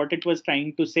honest to what it was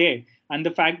trying to say. And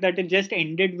the fact that it just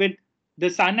ended with the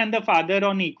son and the father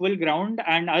on equal ground,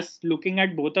 and us looking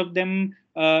at both of them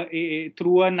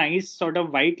through a nice sort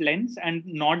of white lens and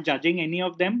not judging any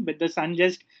of them, with the son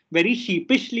just very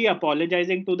sheepishly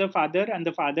apologizing to the father and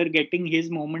the father getting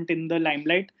his moment in the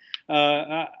limelight.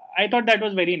 I thought that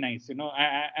was very nice,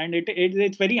 and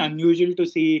it's very unusual to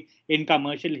see in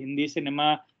commercial Hindi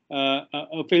cinema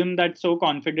a film that's so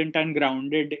confident and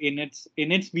grounded in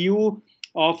its view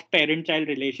of parent-child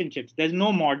relationships. There's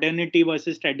no modernity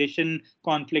versus tradition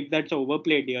conflict that's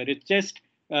overplayed here. It's just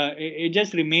it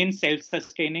just remains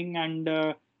self-sustaining, and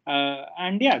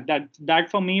yeah, that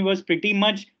for me was pretty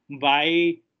much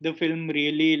why the film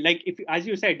really, like, if as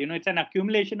you said, it's an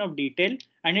accumulation of detail,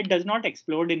 and it does not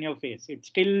explode in your face.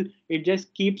 It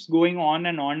just keeps going on,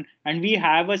 and we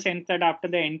have a sense that after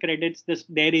the end credits,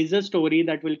 there is a story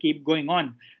that will keep going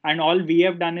on, and all we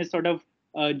have done is sort of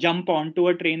jump onto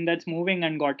a train that's moving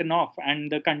and gotten off,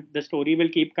 and the story will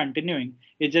keep continuing.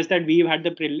 It's just that we've had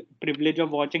the privilege of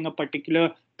watching a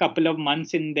particular couple of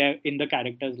months in the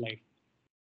character's life.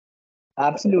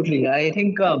 Absolutely. I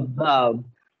think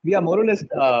we are more or less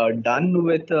done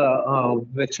with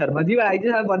Sharma ji. I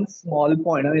just have one small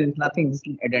point. I mean, it's nothing, just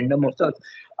addendum of sorts.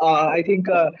 I think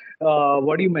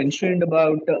what you mentioned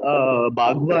about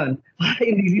Bhagwan, I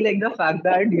really like the fact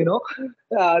that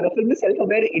the film is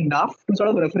self-aware enough to sort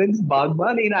of reference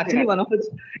Bhagwan in actually Yeah. one of its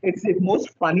most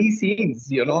funny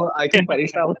scenes. I think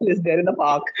Paresh Rawal is there in the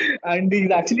park, and he's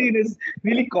actually in his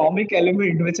really comic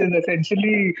element, which is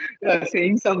essentially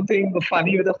saying something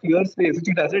funny with a fierce face, which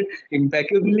he does it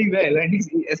impeccably well, and he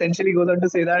essentially goes on to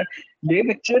say that ये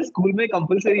picture school में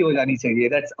compulsory हो जानी चाहिए.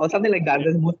 That's or something like that.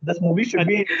 This movie should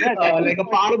be Yeah, that is like a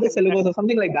what part he of the said. syllabus or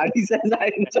something like that. He says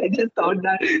that, which I just thought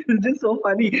that it's just so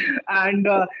funny. And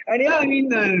yeah, I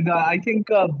mean, I think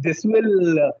this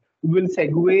will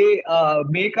segue,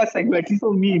 make a segue, at least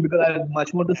for me, because I have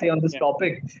much more to say on this Yeah.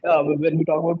 topic when we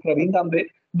talk about Praveen Tambe.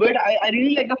 But I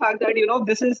really like the fact that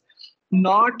this is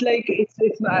not like it's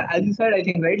as you said, I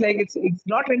think, right, like it's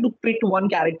not trying to pit one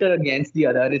character against the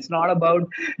other. It's not about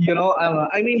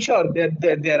I mean, sure,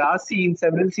 there are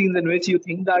several scenes in which you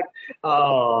think that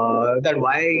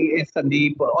why is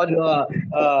Sandeep or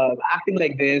acting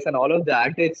like this and all of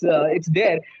that. It's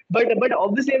there, but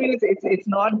obviously, I mean, it's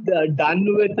not done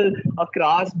with a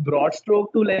crass broad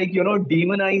stroke to like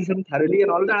demonize him thoroughly and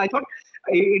all of that. I thought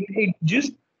it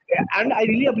just, and I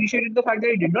really appreciated the fact that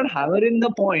it did not hammer in the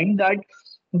point that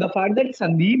the fact that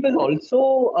Sandeep is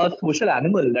also a social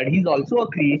animal, that he's also a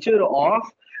creature of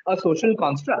a social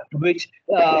construct, which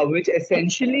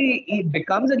essentially it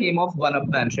becomes a game of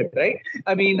one-upmanship, right?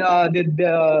 I mean,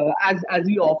 as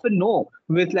we often know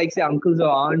with like say uncles or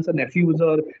aunts or nephews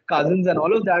or cousins and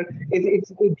all of that,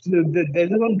 there's this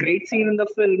one great scene in the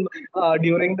film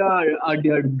during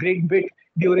the great bit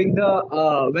during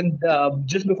the when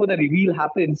just before the reveal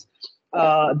happens,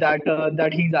 that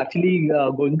he's actually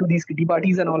going to these kitty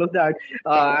parties and all of that,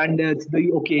 and it's the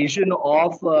occasion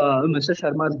of Mr.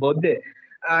 Sharma's birthday,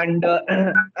 and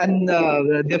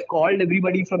they've called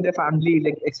everybody from their family,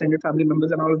 like extended family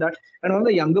members and all of that, and one of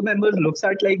the younger members looks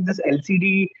at like this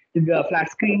LCD flat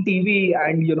screen TV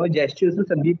and gestures to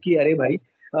Sandeep ki, "Arey bhai,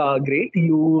 great,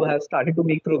 you have started to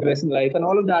make progress in life," and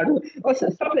all of that, or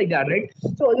stuff like that, right?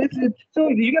 So so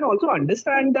you can also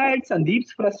understand that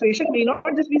Sandeep's frustration may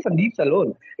not just be Sandeep's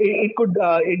alone. It could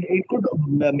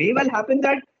may well happen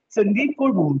that Sandeep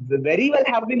could very well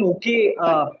have been okay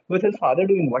with his father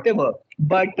doing whatever,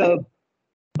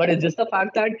 but it's just the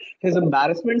fact that his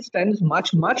embarrassment stems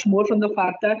much, much more from the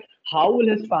fact that how will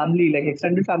his family, like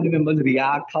extended family members,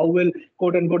 react? How will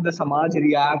quote unquote the Samaj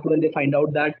react when they find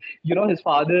out that his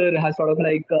father has sort of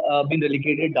like been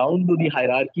relegated down to the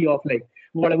hierarchy of like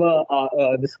whatever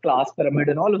this class pyramid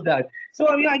and all of that. So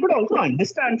I mean, I could also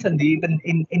understand Sandeep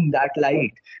in that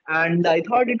light, and I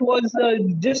thought it was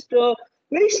just.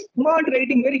 Very smart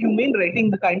writing, very humane writing,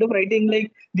 the kind of writing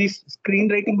like these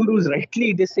screenwriting gurus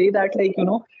rightly they say that like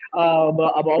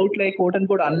about like quote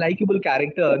unquote unlikable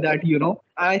character that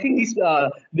I think these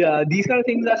kind of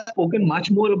things are spoken much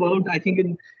more about, I think,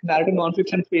 in narrative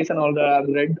nonfiction space and all that. I've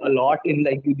read a lot in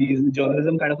like these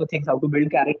journalism kind of things, how to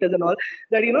build characters and all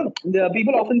that. The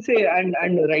people often say, and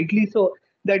rightly so,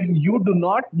 that you do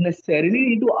not necessarily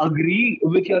need to agree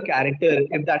with your character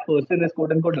if that person is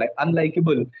quote unquote like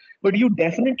unlikable, but you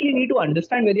definitely need to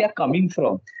understand where they are coming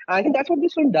from. I think that's what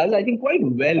this one does, I think, quite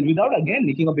well, without again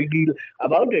making a big deal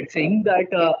about it, saying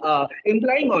that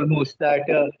implying almost that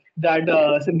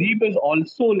Sandeep is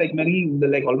also like many,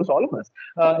 like almost all of us,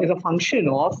 is a function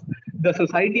of the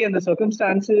society and the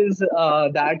circumstances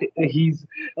that he's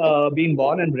been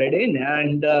born and bred in,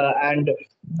 and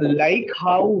like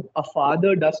how a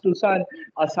father does to son,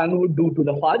 a son would do to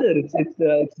the father.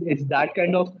 It's that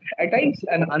kind of at times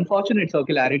an unfortunate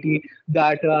circularity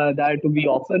that we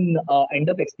often end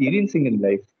up experiencing in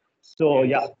life. So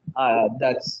yeah, Yes.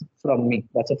 that's from me.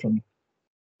 That's it from me.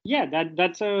 Yeah,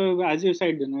 that's a, as you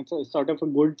said, it's a sort of a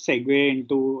good segue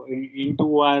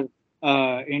into our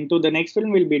into the next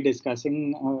film we'll be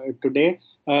discussing today,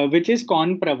 which is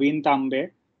Kaun Praveen Tambe.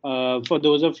 For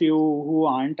those of you who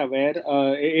aren't aware,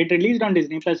 it released on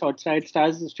Disney Plus Hotstar. It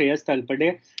stars Shreyas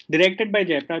Talpade, directed by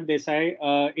Jaiprakash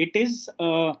Desai. It is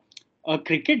a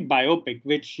cricket biopic,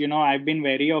 which I've been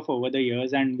wary of over the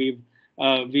years, and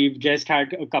we've just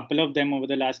had a couple of them over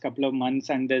the last couple of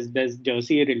months, and there's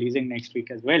Jersey releasing next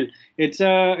week as well. It's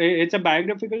a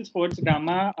biographical sports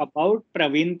drama about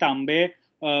Praveen Tambe,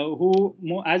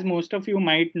 as most of you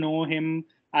might know him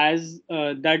as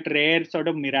that rare sort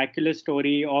of miraculous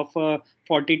story of a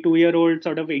 42-year-old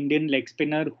sort of Indian leg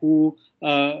spinner who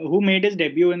made his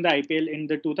debut in the IPL in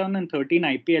the 2013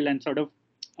 IPL and sort of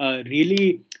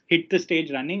really hit the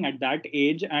stage running at that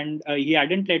age. And he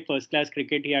hadn't played first class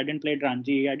cricket, he hadn't played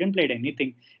Ranji, he hadn't played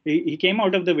anything. He came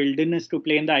out of the wilderness to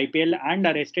play in the IPL and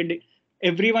arrested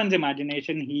everyone's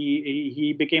imagination.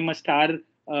 He became a star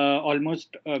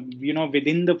almost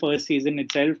within the first season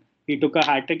itself. He took a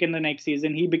hat trick in the next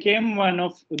season. He became one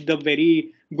of the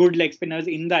very good leg spinners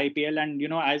in the IPL. And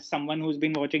as someone who's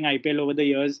been watching IPL over the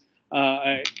years,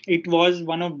 it was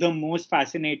one of the most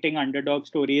fascinating underdog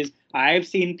stories I've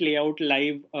seen play out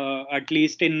live, at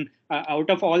least in out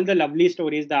of all the lovely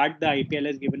stories that the IPL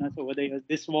has given us over the years.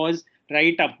 This was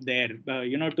right up there.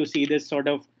 To see this sort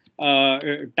of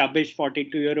tubbish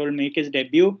 42-year-old make his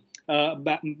debut,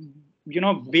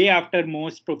 way after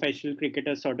most professional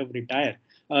cricketers sort of retire.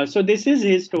 So this is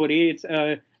his story.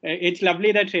 It's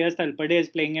lovely that Shreyas Talpade is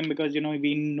playing him, because we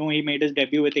know he made his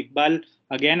debut with Iqbal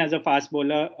again as a fast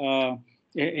bowler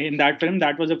in that film.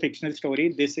 That was a fictional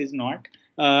story. This is not.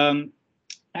 And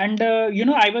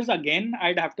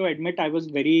I'd have to admit, I was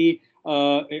very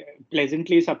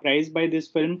pleasantly surprised by this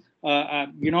film.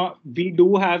 We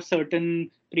do have certain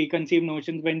preconceived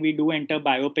notions when we do enter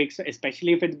biopics,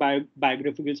 especially if it's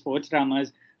biographical sports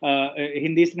dramas.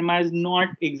 Hindi cinema has not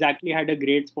exactly had a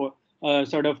great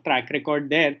sort of track record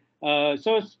there.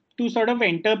 So to sort of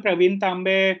enter Praveen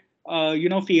Tambe,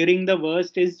 fearing the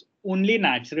worst is only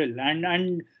natural.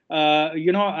 And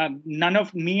none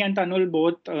of me and Tanul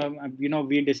both,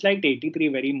 we disliked 83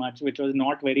 very much, which was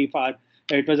not very far.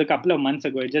 It was a couple of months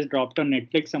ago. It just dropped on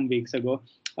Netflix some weeks ago.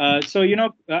 And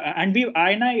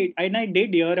I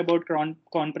did hear about Con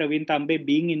Praveen Tambe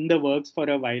being in the works for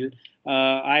a while.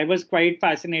 I was quite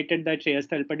fascinated that Shreyas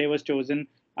Talpade was chosen.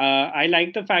 I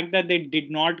like the fact that they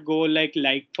did not go like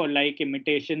for like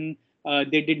imitation.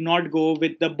 They did not go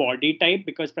with the body type,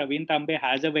 because Praveen Tambe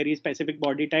has a very specific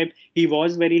body type. He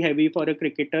was very heavy for a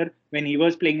cricketer when he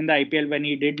was playing in the IPL, when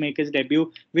he did make his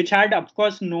debut, which had, of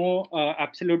course,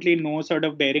 absolutely no sort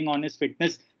of bearing on his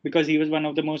fitness, because he was one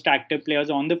of the most active players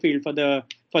on the field for the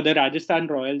Rajasthan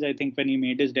Royals, I think, when he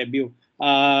made his debut.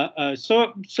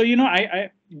 So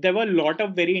there were a lot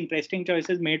of very interesting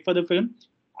choices made for the film.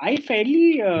 I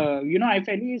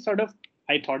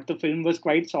thought the film was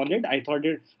quite solid. I thought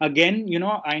it, again,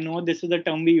 I know this is a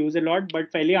term we use a lot, but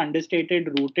fairly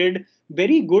understated, rooted,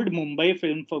 very good Mumbai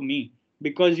film for me.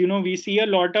 Because, we see a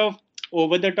lot of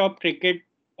over-the-top cricket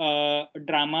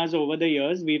dramas over the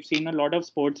years. We've seen a lot of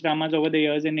sports dramas over the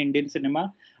years in Indian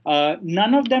cinema.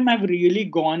 None of them have really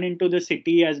gone into the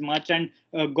city as much and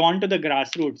gone to the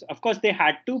grassroots. Of course, they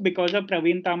had to, because of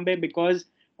Praveen Tambe, because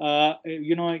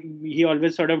he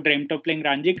always sort of dreamt of playing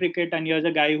Ranji cricket, and here's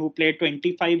a guy who played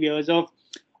 25 years of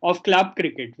club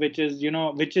cricket, which is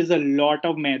a lot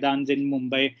of maidans in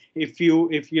Mumbai. If you've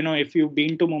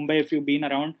been to Mumbai, if you've been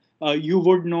around, you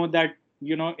would know that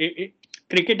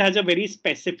cricket has a very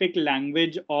specific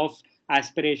language of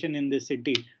aspiration in this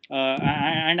city,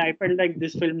 and I felt like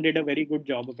this film did a very good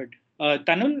job of it.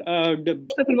 Tanul,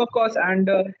 the film, of course, and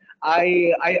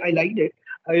I liked it.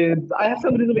 I have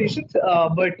some reservations,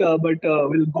 but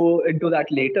we'll go into that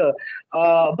later.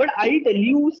 But I'll tell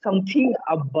you something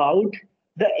about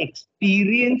the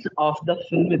experience of the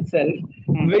film itself,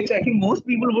 which I think most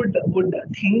people would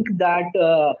think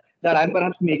that I'm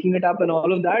perhaps making it up and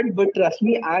all of that. But trust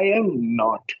me, I am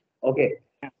not. Okay.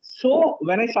 So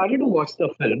when I started to watch the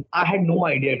film, I had no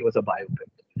idea it was a biopic.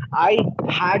 I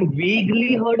had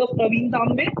vaguely heard of Praveen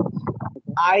Tambe.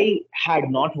 I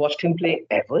had not watched him play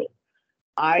ever.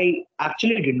 I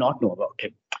actually did not know about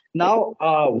him. Now,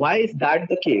 why is that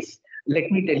the case? Let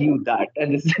me tell you that.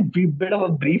 And this is a bit of a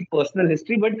brief personal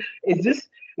history, but it's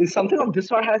something of this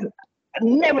sort has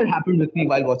never happened with me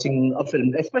while watching a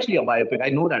film, especially a biopic. I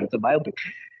know that it's a biopic.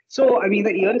 So, I mean,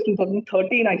 the year is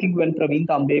 2013, I think, when Praveen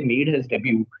Tambe made his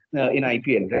debut in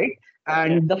IPL, right?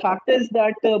 And the fact is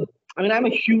that I'm a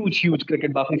huge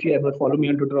cricket buff. If you ever follow me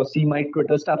on Twitter or see my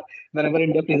Twitter stuff, whenever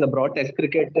India plays abroad test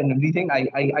cricket and everything,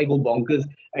 I go bonkers,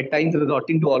 at times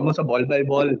resorting to almost a ball by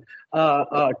ball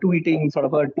tweeting, sort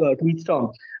of a tweet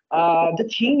storm. The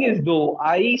thing is, though,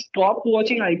 I stopped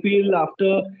watching IPL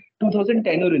after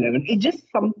 2010 or 11. It just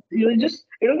it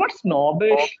was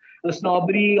not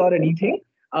snobbery or anything,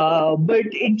 but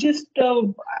it just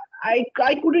I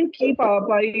couldn't keep up.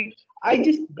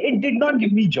 It did not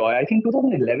give me joy. I think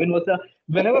 2011 was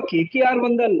whenever KKR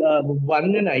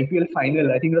won an IPL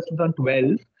final. I think it was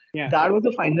 2012. Yeah. That was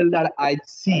the final that I'd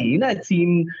seen.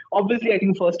 Obviously, I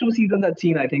think first two seasons I'd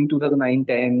seen. I think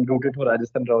 2009-10, rooted for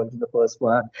Rajasthan Royals in the first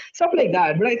one, stuff like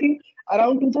that. But I think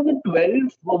around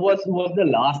 2012 was the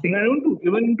last thing. I don't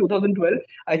even in 2012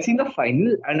 I'd seen the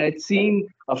final and I'd seen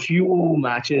a few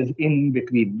matches in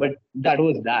between, but that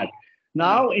was that.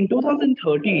 Now in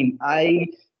 2013, I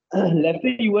left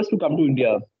the US to come to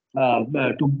India.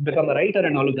 to become a writer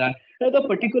and all of that. It was a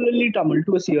particularly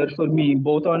tumultuous year for me,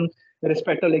 both on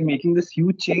respect of like making this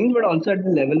huge change, but also at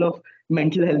the level of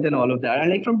mental health and all of that.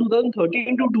 And like from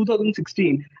 2013 to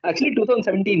 2016, actually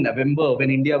 2017 November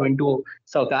when India went to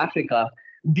South Africa,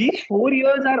 these 4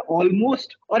 years are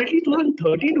almost, or at least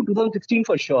 2013 to 2016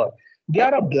 for sure, they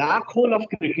are a black hole of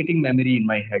cricketing memory in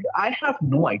my head. I have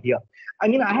no idea. I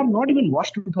mean, I have not even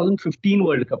watched 2015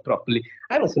 World Cup properly.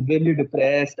 I was severely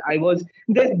depressed. There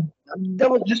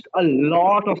was just a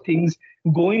lot of things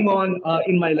going on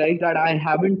in my life that I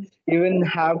haven't even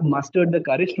have mustered the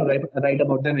courage to write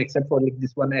about them, except for like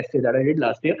this one essay that I did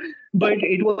last year. But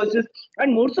it was just,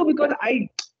 and more so because I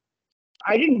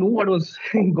didn't know what was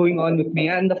going on with me,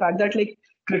 and the fact that like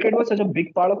cricket was such a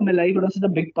big part of my life, it was such a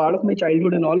big part of my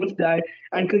childhood, and all of that.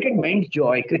 And cricket meant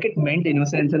joy, cricket meant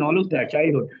innocence, and all of that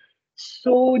childhood.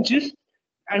 So just,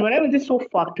 and when I was just so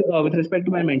fucked with respect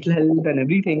to my mental health and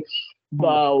everything,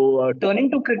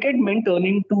 turning to cricket meant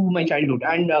turning to my childhood,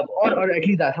 and or at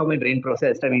least that's how my brain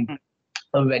processed. I mean,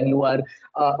 when you are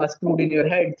screwed in your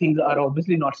head, things are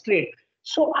obviously not straight.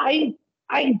 So I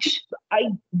just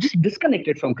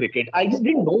disconnected from cricket. I just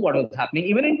didn't know what was happening.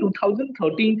 Even in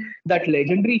 2013, that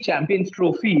legendary Champions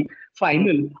Trophy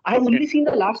final, I have only seen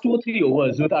the last 2 or 3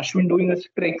 overs with Ashwin doing his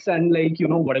tricks and like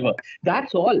whatever.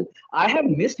 That's all. I have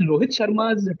missed Rohit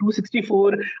Sharma's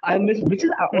 264. I have missed, which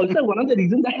is also one of the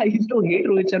reasons that I used to hate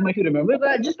Rohit Sharma. If you remember, but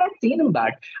I just not seen him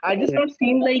back. I just not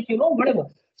seen like whatever.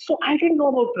 So I didn't know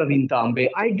about Praveen Tambe.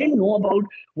 I didn't know about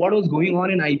what was going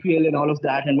on in IPL and all of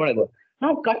that and whatever.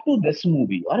 Now cut to this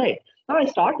movie. All right. Now I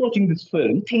start watching this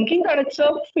film, thinking that it's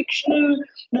a fictional,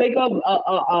 like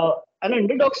an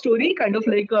underdog story, kind of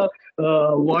like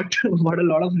what what a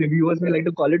lot of reviewers may like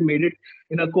to call it, made it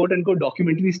in a quote unquote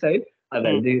documentary style.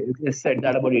 Well, they said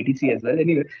that about ATC as well.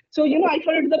 Anyway, so I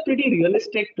thought it was a pretty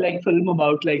realistic like film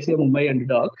about like say Mumbai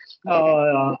underdog,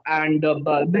 and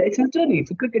it's a journey.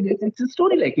 It's a cricket. It's a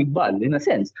story like Iqbal in a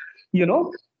sense, you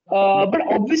know. But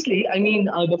obviously, I mean,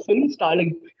 the film star,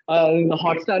 like the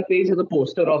Hotstar page has a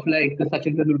poster of like the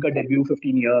Sachin Tendulkar debut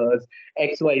 15 years,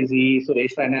 XYZ,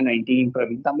 Suresh Raina 19,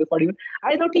 Praveen Tambe 41.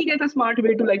 I thought he gets a smart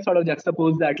way to like sort of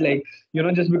juxtapose that, like,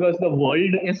 just because the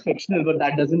world is fictional, but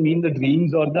that doesn't mean the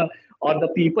dreams or the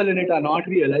people in it are not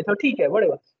real. I thought, okay,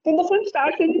 whatever. Then the film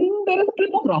starts and there is a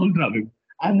clip of Rahul Dravid.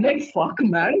 I'm like, fuck,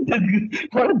 man,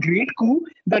 what a great coup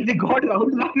that they got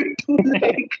Rahul Dravid to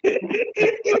like.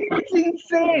 It's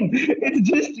insane. It's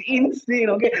just insane.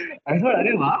 Okay, I thought,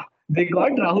 Arey, wow, they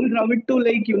got Rahul Dravid to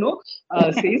like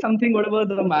say something. Whatever,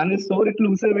 the man is so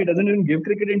reclusive. He doesn't even give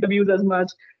cricket interviews as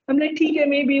much. I'm like, okay,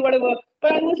 maybe whatever.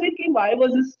 But I was like, hey, why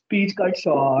was this speech cut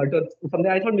short or something?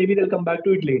 I thought maybe they'll come back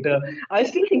to it later. I was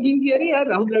still thinking, yeah,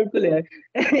 Rahul Dravid ko le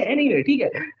aaye. Anyway, okay.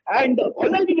 And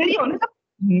I'll be very honest.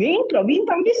 Name Praveen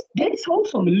Tambi did sound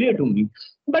familiar to me,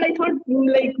 but I thought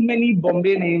like many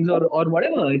Bombay names or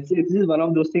whatever. It's just one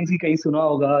of those things he kahin suna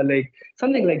hoga, like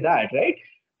something like that, right?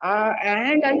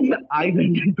 And I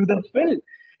went into the film.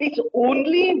 It's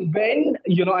only when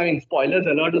I mean, spoilers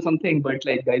alert or something, but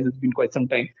like guys, it's been quite some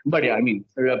time. But yeah, I mean,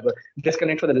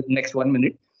 disconnect for the next 1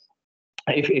 minute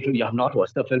if you have not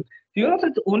watched the film. So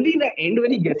it's only in the end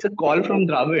when he gets a call from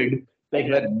Dravid, like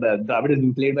where Dravid is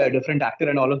being played by a different actor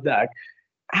and all of that.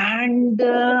 And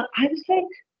I was like,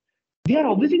 they are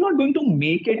obviously not going to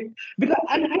make it because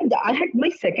and I had my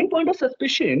second point of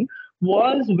suspicion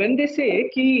was when they say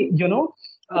ki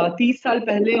 30 saal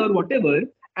pehle or whatever,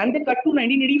 and they cut to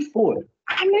 1984.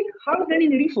 I'm like, how is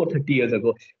 1984 30 years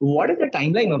ago? What is the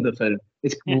timeline of the film?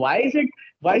 Why is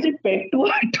it pegged to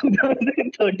a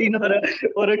 2013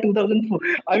 or a 2004?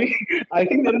 I mean, I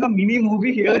think there is a mini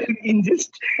movie here in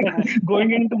just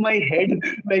going into my head,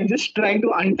 like just trying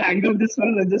to untangle this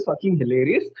film. Is just fucking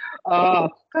hilarious. I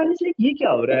was like, ye kya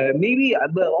ho raha hai? Maybe,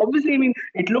 obviously, I mean,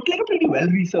 it looked like a pretty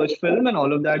well-researched film and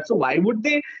all of that. So why would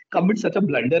they commit such a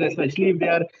blunder, especially if they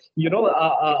are,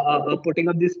 putting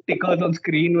up these stickers on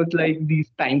screen with like these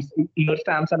times, year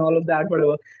stamps and all of that,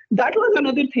 whatever. That was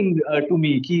another thing to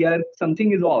me, ki yaar,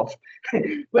 something is off.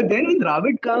 But then when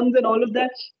Dravid comes and all of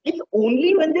that, it's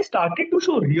only when they started to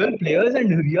show real players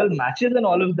and real matches and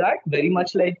all of that, very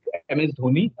much like MS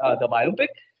Dhoni, the biopic,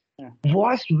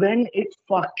 was when it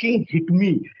fucking hit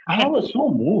me. I was so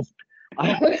moved.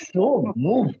 I was so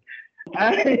moved.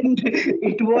 And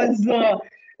it was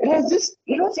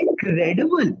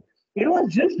incredible. It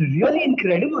was just really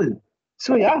incredible.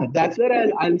 So yeah, that's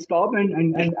where I'll stop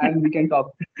and we can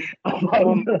talk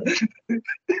about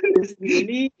This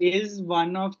really is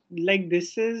one of like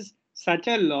this is such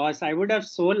a loss. I would have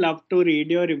so loved to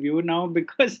read your review now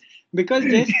because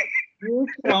just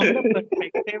from the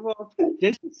perspective of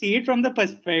just see it from the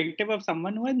perspective of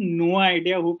someone who has no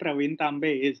idea who Praveen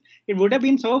Tambe is. It would have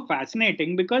been so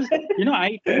fascinating because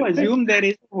I do assume there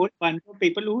is a whole bunch of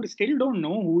people who still don't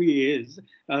know who he is.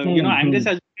 I'm just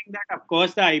assuming that of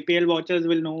course the IPL watchers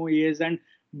will know who he is, and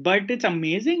but it's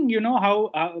amazing, how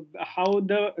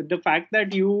the fact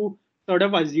that you sort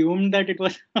of assumed that it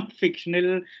was a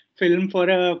fictional film for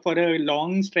a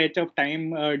long stretch of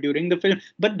time during the film.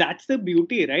 But that's the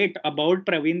beauty, right, about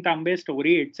Praveen Tambe's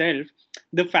story itself.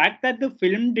 The fact that the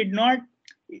film did not,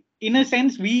 in a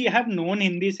sense, we have known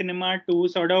Hindi cinema to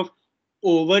sort of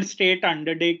overstate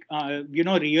undertake,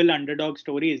 real underdog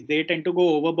stories. They tend to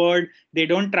go overboard. They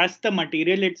don't trust the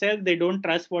material itself. They don't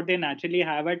trust what they naturally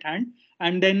have at hand,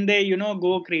 and then they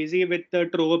go crazy with the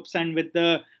tropes and with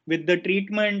the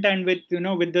treatment and with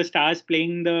the stars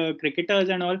playing the cricketers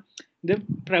and all. The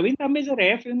Praveen Tambe is a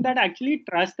rare film that actually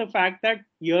trusts the fact that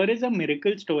here is a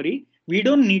miracle story. We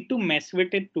don't need to mess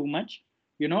with it too much,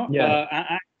 Yeah.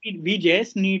 and we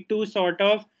just need to sort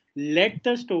of let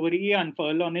the story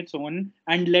unfurl on its own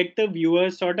and let the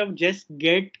viewers sort of just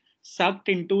get sucked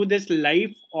into this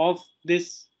life of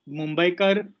this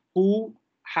Mumbaikar who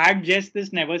had just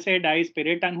this never say die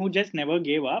spirit and who just never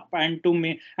gave up, and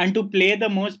to play the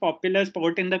most popular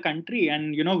sport in the country,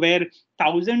 and where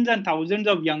thousands and thousands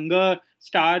of younger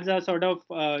stars are sort of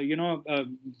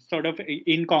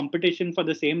in competition for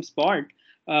the same spot.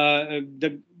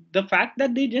 The fact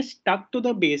that they just stuck to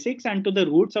the basics and to the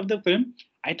roots of the film,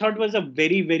 I thought was a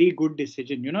very, very good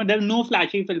decision. There's no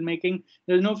flashy filmmaking,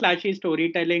 there's no flashy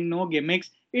storytelling, no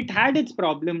gimmicks. It had its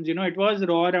problems. It was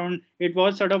raw around, it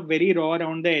was sort of very raw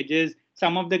around the edges.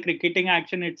 Some of the cricketing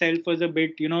action itself was a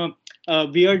bit,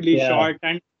 weirdly Yeah. short,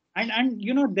 and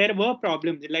there were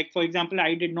problems. Like for example,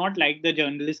 I did not like the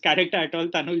journalist character at all.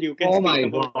 Tanul, you can Oh speak my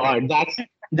about it. God,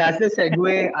 that's the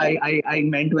segue I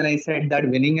meant when I said that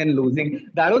winning and losing.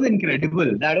 That was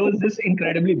incredible. That was just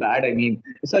incredibly bad. I mean,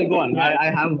 sorry, go on. Yeah.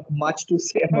 I have much to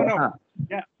say No, about. no. Huh.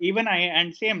 Yeah, even I,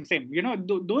 and same.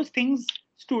 Those things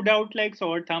stood out like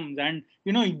sore thumbs, and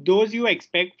those you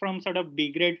expect from sort of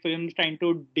B grade films trying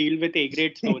to deal with A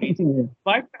grade stories.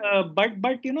 But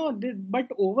but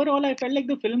overall, I felt like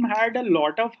the film had a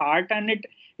lot of heart, and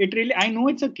it really. I know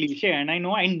it's a cliche, and I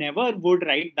know I never would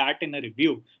write that in a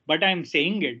review, but I'm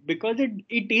saying it because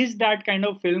it is that kind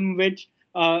of film which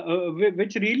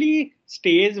really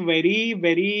stays very,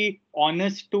 very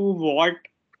honest to what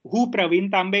who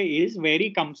Praveen Tambe is, where he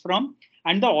comes from,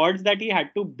 and the odds that he had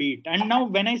to beat. And now,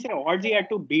 when I say odds he had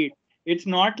to beat, it's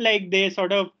not like they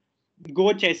sort of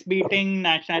go chess beating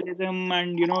nationalism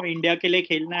and India ke liye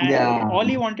khelna hai. Yeah, All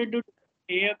he wanted to do was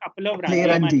play a couple of play Ranji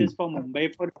Ranji. matches for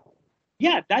Mumbai for.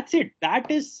 Yeah, that's it. That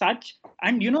is such,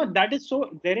 and that is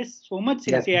so. There is so much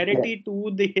Yes. Yeah. sincerity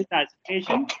to his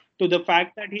aspiration, to the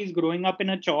fact that he's growing up in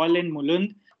a chawl in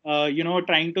Mulund,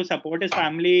 trying to support his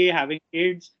family, having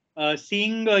kids,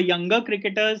 seeing younger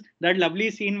cricketers. That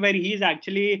lovely scene where he's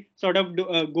actually sort of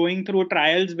going through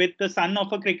trials with the son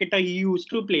of a cricketer he used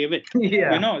to play with.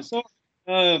 Yeah. So.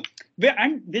 Uh,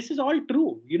 and this is all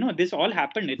true. This all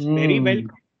happened. It's very well. Hmm.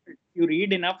 You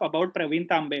read enough about Praveen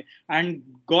Tambe, and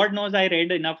God knows I read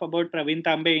enough about Praveen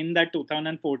Tambe in that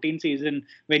 2014 season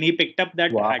when he picked up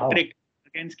that hat Wow. trick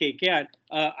against KKR.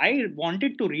 I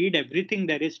wanted to read everything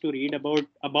there is to read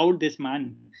about this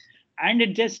man, and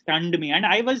it just stunned me. And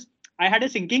I had a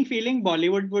sinking feeling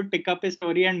Bollywood would pick up his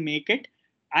story and make it.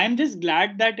 I'm just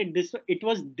glad that it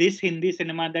was this Hindi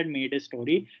cinema that made a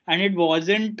story, and it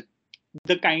wasn't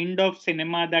the kind of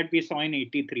cinema that we saw in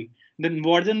 83. Then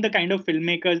wasn't the kind of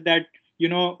filmmakers that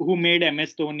who made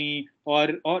MS Dhoni or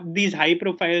these high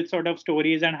profile sort of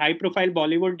stories, and high profile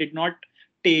Bollywood did not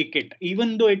take it,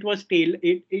 even though it was stale.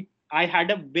 It I had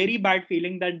a very bad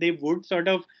feeling that they would sort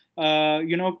of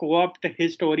co-opt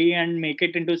his story and make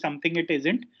it into something it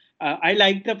isn't. I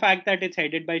like the fact that it's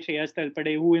headed by Shreyas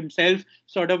Talpade, who himself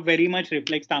sort of very much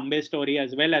reflects Tambe's story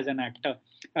as well as an actor.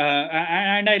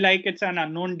 And I like it's an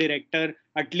unknown director,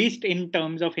 at least in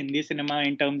terms of Hindi cinema,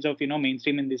 in terms of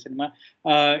mainstream Hindi cinema.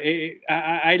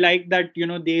 I like that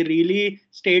they really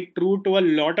stayed true to a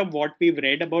lot of what we've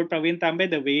read about Praveen Tambe,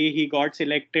 the way he got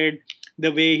selected,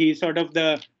 the way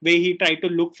the way he tried to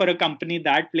look for a company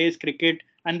that plays cricket,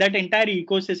 and that entire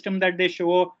ecosystem that they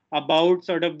show about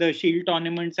sort of the Shield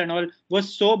tournaments and all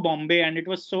was so Bombay, and it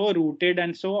was so rooted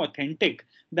and so authentic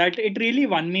that it really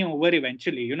won me over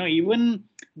eventually. Even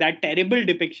that terrible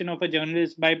depiction of a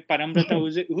journalist by Parambrata,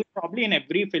 who's probably in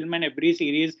every film and every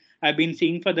series I've been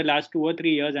seeing for the last 2 or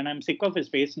 3 years, and I'm sick of his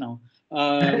face now.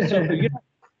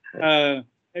 So,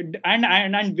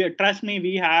 trust me,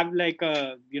 we have like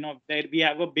a, we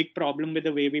have a big problem with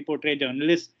the way we portray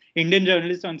journalists, Indian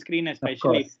journalists on screen, Of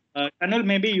especially. course. Tanul,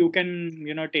 maybe you can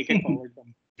take it forward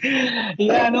from.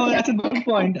 Yeah, no, that's a good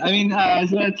point. I mean,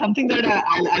 so it's something that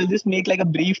I'll just make like a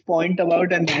brief point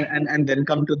about, and then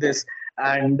come to this.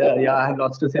 And yeah, I have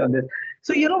lots to say on this.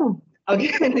 So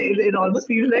again, it almost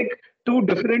feels like two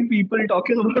different people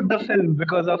talking about the film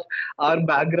because of our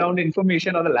background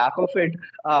information or the lack of it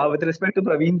with respect to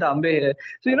Praveen Tambe.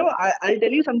 So I'll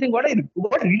tell you something. What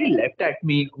really leapt at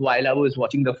me while I was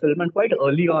watching the film and quite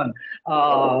early on,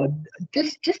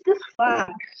 just this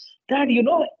fact that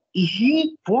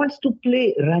he wants to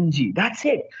play Ranji. That's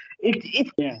it.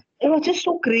 It Yeah. it was just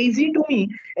so crazy to me,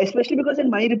 especially because in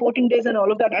my reporting days and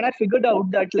all of that, and I figured out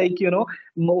that like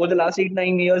over the last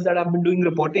 8-9 years that I've been doing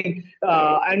reporting,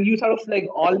 and you sort of like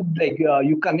all like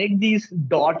you connect these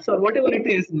dots or whatever it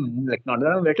is, like not that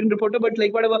I'm a veteran reporter, but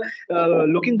like whatever,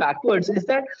 looking backwards is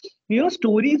that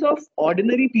stories of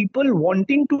ordinary people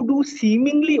wanting to do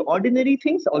seemingly ordinary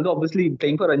things, although obviously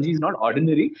playing for Ranji is not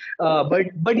ordinary, but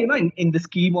in the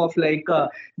scheme of like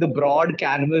the broad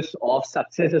canvas of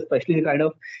success, especially the kind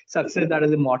of success that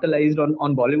is immortalized on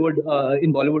Bollywood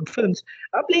in Bollywood films,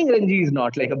 playing Ranji is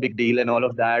not like a big deal and all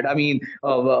of that. I mean,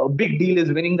 big deal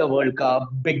is winning the World Cup,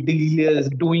 big deal is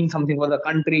doing something for the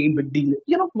country, big deal,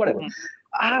 whatever.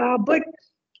 But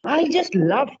I just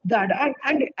love that,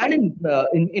 and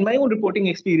in my own reporting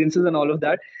experiences and all of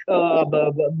that,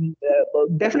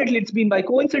 definitely it's been by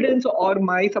coincidence or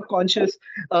my subconscious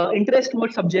interest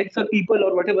towards subjects or people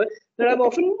or whatever that I've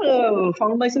often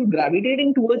found myself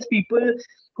gravitating towards people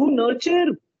who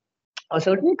nurture a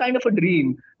certain kind of a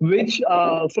dream, which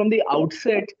from the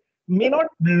outset may not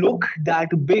look that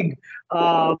big,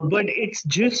 but it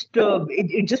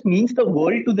just means the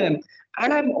world to them.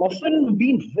 And I've often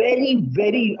been very,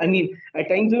 very, I mean, at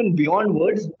times even beyond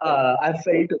words, I've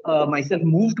felt myself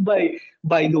moved by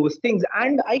those things.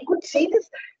 And I could see this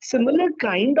similar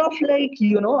kind of like,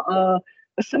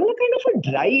 a similar kind of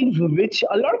a drive, which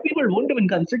a lot of people won't even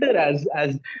consider as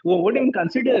won't even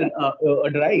consider a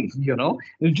drive.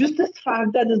 Just this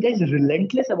fact that this guy is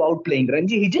relentless about playing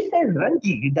Ranji. He just says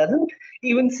Ranji. He doesn't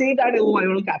even say that, oh, I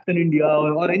want to captain India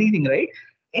or anything, right?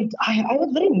 I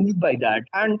was very moved by that,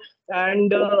 and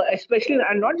especially,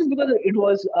 and not just because it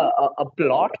was a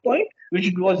plot point, which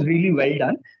it was really well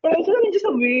done, but also, I mean, just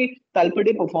the way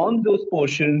Talpade performs those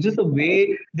portions, just the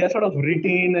way they're sort of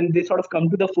written and they sort of come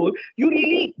to the fore. You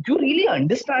really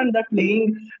understand that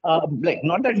playing, like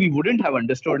not that we wouldn't have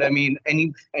understood. I mean,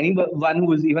 anyone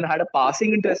who's even had a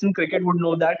passing interest in cricket would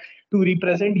know that to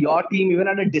represent your team, even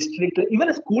at a district, even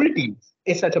a school team,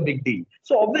 is such a big deal.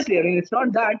 So obviously, I mean, it's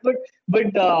not that, but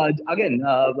again,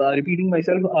 repeating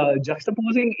myself,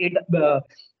 juxtaposing it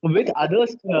with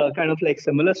others, kind of like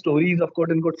similar stories of quote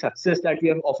unquote success that we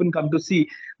have often come to see,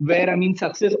 where I mean,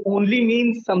 success only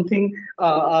means something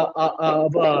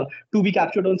to be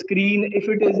captured on screen if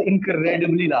it is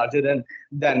incredibly larger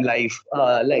than life,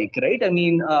 like right. I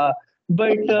mean, so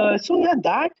yeah,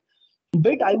 that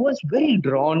bit I was very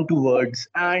drawn towards,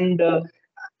 and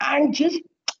just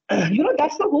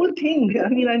that's the whole thing. I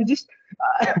mean,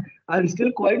 I'm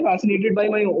still quite fascinated by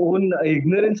my own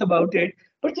ignorance about it,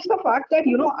 but just the fact that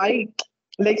I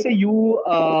like say you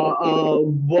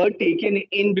were taken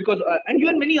in because and you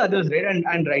and many others, right?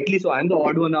 And rightly so. I'm the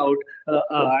odd one out,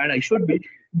 and I should be,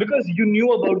 because you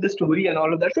knew about the story and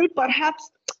all of that. So perhaps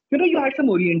you had some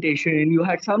orientation, you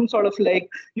had some sort of like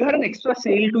you had an extra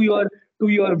sale to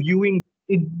your viewing.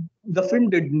 It, the film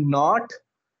did not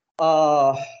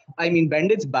uh, I mean,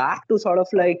 bend its back to sort of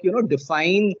like,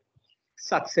 define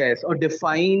success or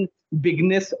define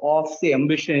bigness of, say,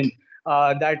 ambition.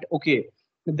 That, okay,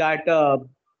 that,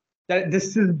 that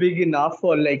this is big enough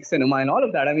for like cinema and all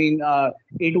of that. I mean,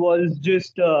 it was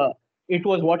just, it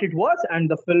was what it was, and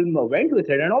the film went with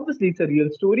it. And obviously, it's a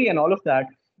real story and all of that.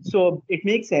 So it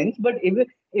makes sense. But even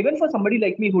for somebody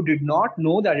like me who did not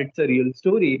know that it's a real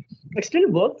story, it still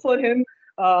worked for him,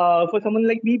 for someone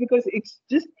like me, because it's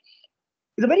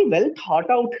a very well thought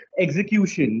out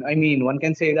execution. I mean, one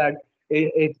can say that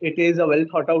it is a well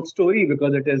thought out story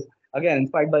because it is again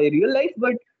inspired by real life.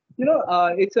 But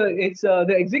it's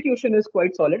the execution is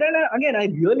quite solid. And again, I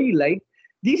really like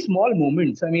these small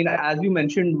moments. I mean, as you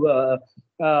mentioned,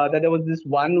 that there was this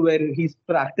one where he's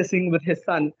practicing with his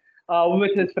son.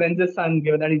 With his friend's son,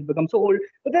 given that he's become so old,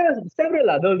 but there are several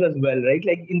others as well, right?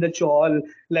 Like in the chawl,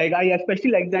 like I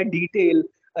especially like that detail,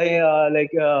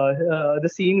 the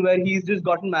scene where he's just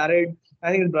gotten married.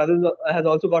 I think his brother has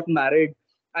also gotten married,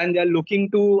 and they're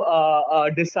looking to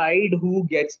decide who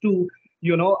gets to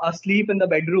asleep in the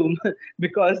bedroom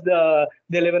because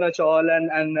they live in a chawl,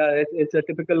 and it's a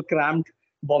typical cramped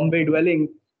Bombay dwelling.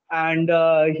 And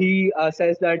he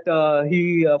says that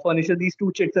he furnishes these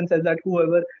two chits and says that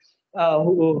whoever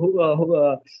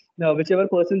whichever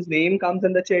person's name comes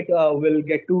in the chit will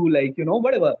get to, like,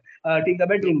 whatever, take the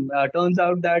bedroom. Turns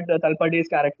out that Talpade's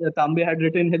character Tambe had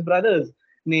written his brother's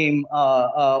name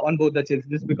on both the chits,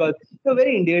 just because a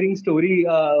very endearing story,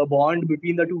 bond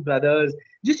between the two brothers,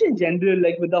 just in general,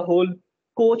 like with the whole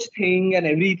coach thing and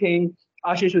everything.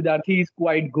 Ashish Vidyarthi is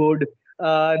quite good.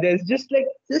 There's just like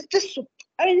this, just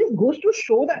I mean, it goes to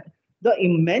show that the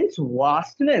immense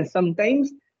vastness,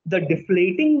 sometimes the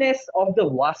deflatingness of the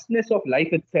vastness of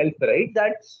life itself, right?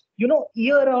 That,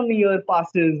 year on year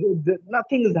passes,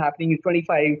 nothing is happening. It's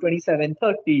 25, 27,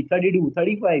 30, 32,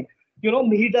 35.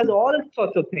 He does all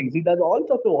sorts of things. He does all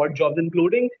sorts of odd jobs,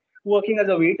 including working as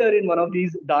a waiter in one of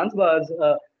these dance bars,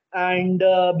 and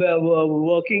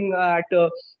working at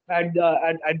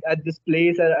this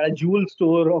place, at a jewel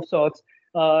store of sorts,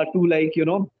 to, like,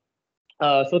 so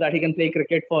that he can play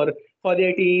cricket for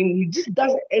their team. He just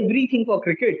does everything for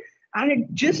cricket, and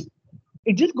it just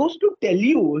goes to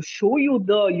show you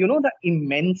the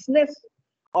immenseness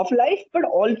of life, but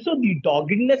also the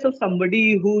doggedness of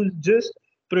somebody who's just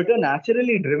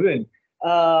preternaturally driven.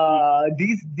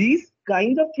 These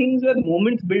kinds of things where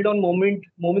moments build on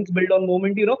moments build on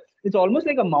moment. It's almost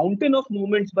like a mountain of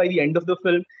moments by the end of the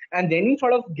film, and then you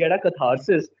sort of get a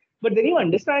catharsis. But then you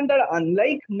understand that,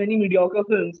 unlike many mediocre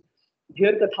films,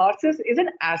 here catharsis isn't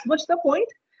as much the point,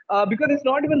 because it's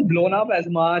not even blown up as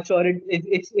much, or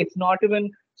it's not even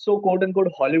so quote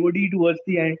unquote Hollywoody towards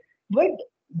the end. But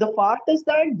the fact is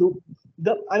that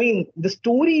the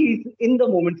story is in the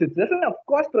moments itself, and of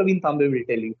course Praveen Tambe will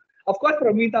tell you. Of course,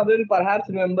 Praveen Tambe will perhaps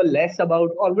remember less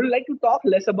about, or would like to talk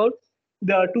less about,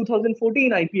 the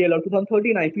 2014 IPL or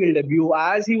 2013 IPL debut,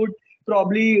 as he would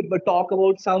probably talk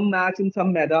about some match in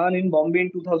some Maidan in Bombay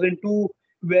in 2002,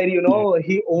 where he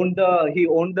owned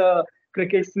the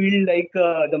cricket field like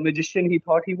the magician he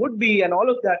thought he would be, and all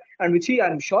of that, and which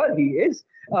I'm sure he is,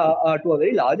 to a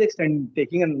very large extent,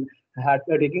 taking a hat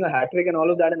trick and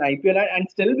all of that in IPL, and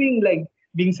still being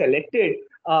selected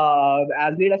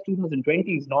as late as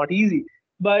 2020 is not easy.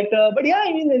 But yeah,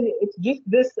 I mean, it's just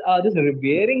this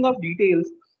revering of details.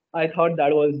 I thought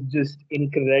that was just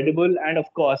incredible, and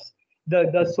of course,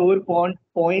 the sore point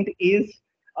is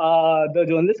the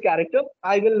journalist character.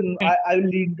 I will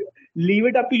leave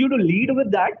it up to you to lead with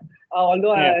that.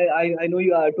 Although Yeah. I know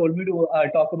you told me to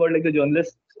talk about, like, the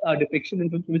journalist depiction,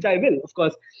 which I will, of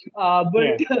course. But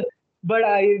Yeah.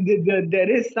 there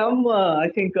is some, I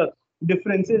think,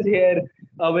 differences here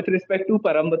with respect to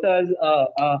Parambata's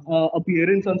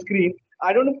appearance on screen.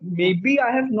 I don't know. Maybe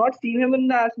I have not seen him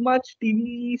in as much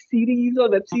TV series or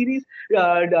web series.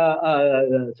 Web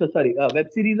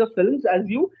series or films as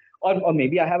you, or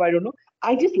maybe I have. I don't know.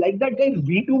 I just like that guy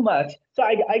way too much. So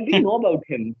I didn't know about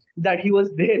him, that he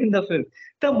was there in the film.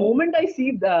 The moment I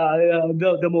see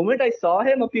the moment I saw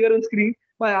him appear on screen,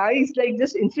 my eyes, like,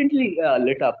 just instantly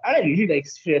lit up. And I really like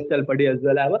Shreyas Talpade as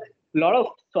well. I have a lot of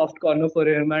soft corner for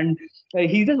him, and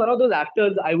he's just one of those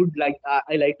actors I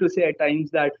like to say at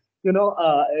times that,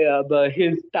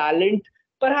 his talent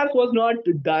perhaps was not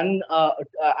done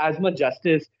as much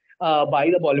justice by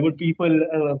the Bollywood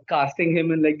people, casting him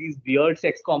in, like, these weird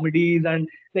sex comedies and,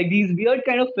 like, these weird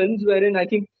kind of films wherein I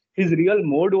think his real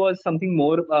mode was something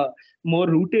more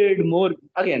rooted, more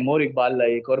Iqbal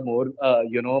like, or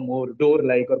more Door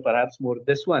like, or perhaps more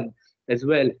this one as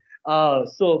well. Uh,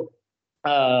 so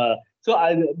uh, so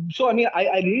I mean,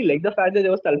 I really like the fact that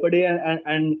there was Talpade,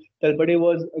 and Talpade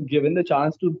was given the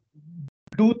chance to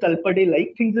do Talpade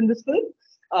like things in this film.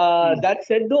 That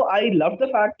said, though, I love the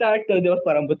fact that there was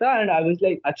Parambata, and I was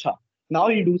like, acha, now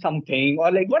he'll do something,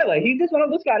 or like whatever. He's just one of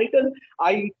those characters.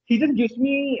 He just gives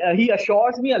me, he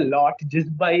assures me a lot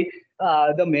just by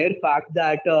the mere fact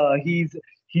that he's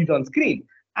on screen.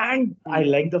 And I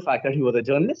like the fact that he was a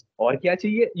journalist. Or kya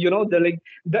chahiye?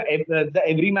 The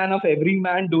everyman of every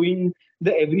man doing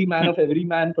the everyman of every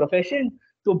man profession.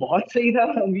 So बहुत सही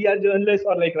था. We are journalists,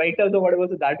 or like writers, or whatever.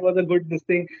 So that was a good this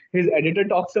thing. His editor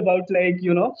talks about, like,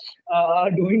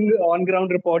 doing on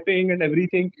ground reporting and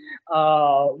everything,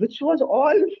 which was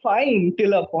all fine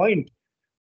till a point.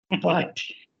 But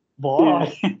Yeah.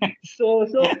 boss, so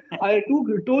I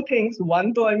two things.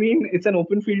 One, though, I mean, it's an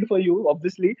open field for you,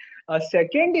 obviously.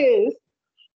 Second is,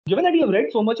 given that you have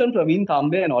read so much on Praveen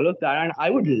Tambe and all of that, and I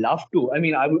would love to. I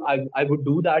mean, I would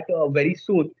do that very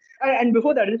soon. And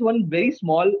before that, is one very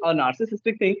small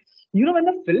narcissistic thing. When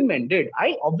the film ended,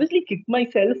 I obviously kicked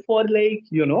myself for, like,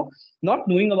 not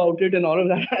knowing about it and all of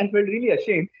that. I felt really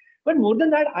ashamed. But more than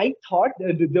that, I thought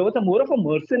there was a more of a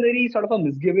mercenary sort of a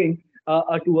misgiving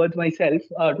towards myself,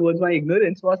 towards my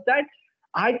ignorance, was that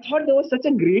I thought there was such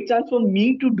a great chance for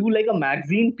me to do like a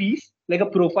magazine piece, like a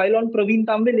profile on Praveen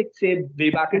Tambe, like say way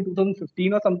back in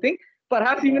 2015 or something,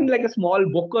 perhaps even like a small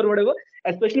book or whatever.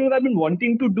 Especially when I've been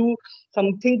wanting to do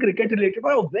something cricket related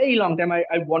for a very long time. I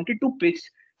wanted to pitch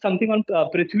something on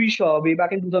Prithvi Shaw way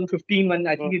back in 2015 when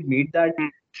I think it made that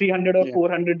 300 or Yeah.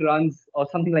 400 runs or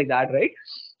something like that, right?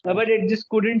 But it just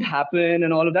couldn't happen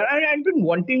and all of that. I've been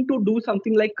wanting to do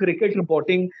something like cricket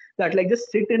reporting, that like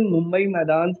just sit in Mumbai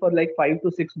Maidans for like 5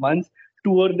 to 6 months,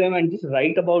 tour them and just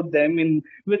write about them in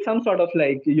with some sort of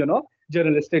like,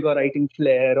 journalistic or writing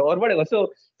flair or whatever.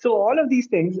 So all of these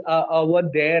things were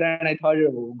there, and I thought,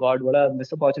 oh God, what a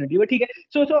missed opportunity. But okay.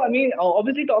 So I mean,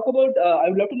 obviously talk about. I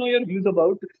would love to know your views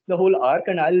about the whole arc,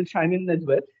 and I'll chime in as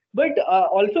well. But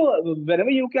also, whenever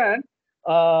you can,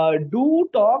 do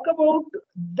talk about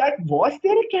that. Was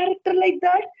there a character like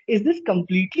that? Is this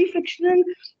completely fictional?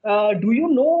 Do you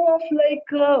know of like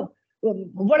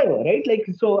whatever, right? Like,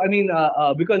 so I mean,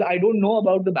 because I don't know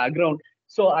about the background,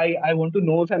 so I want to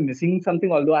know if I'm missing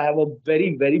something. Although I have a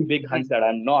very very big hunch that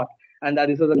I'm not, and that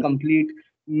this was a complete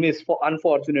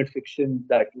unfortunate fiction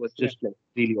that was Yeah. just like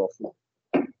really awful.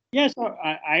 Yeah, so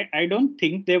I don't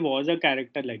think there was a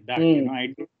character like that. Hmm. I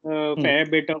did a Hmm. fair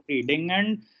bit of reading,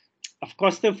 and of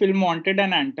course, the film wanted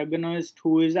an antagonist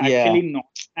who is Yeah. actually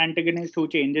not antagonist, who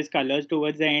changes colors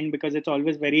towards the end, because it's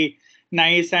always very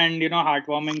nice and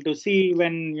heartwarming to see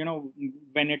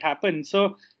when it happens.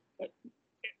 So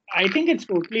I think it's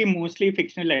totally mostly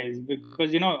fictionalized,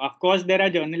 because of course there are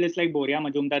journalists like Boria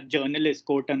Majumdar, journalists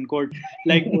quote unquote,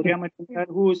 like Boria Majumdar,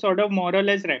 who sort of more or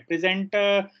less represent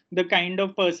the kind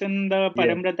of person the Yeah.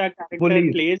 Paramrata character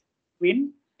Bullies. plays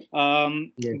in.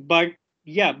 Yeah. But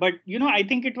yeah, but I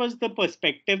think it was the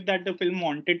perspective that the film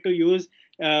wanted to use.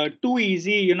 Too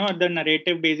easy, the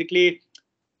narrative basically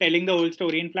telling the whole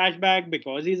story in flashback,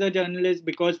 because he's a journalist,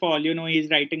 because for all you know he's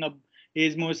writing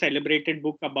his most celebrated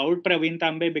book about Praveen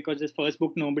Tambe, because his first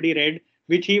book nobody read,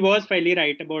 which he was fairly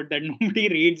right about, that nobody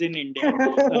reads in India.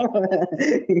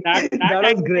 That That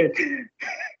was great.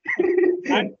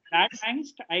 that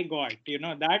angst I got,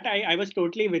 that I was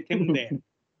totally with him there.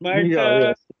 But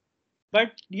Yeah, yeah.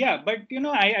 yeah, but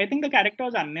I think the character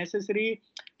was unnecessary,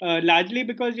 largely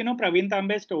because Praveen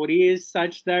Tambe's story is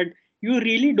such that you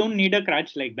really don't need a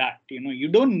crutch like that. You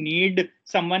don't need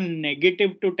someone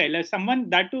negative to tell us,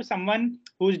 someone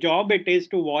whose job it is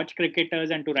to watch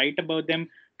cricketers and to write about them,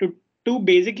 to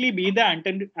basically be the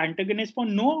antagonist for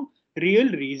no real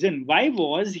reason. Why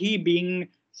was he being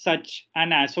such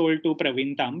an asshole to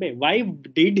Praveen Tambe? Why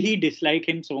did he dislike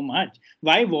him so much?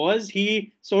 Why was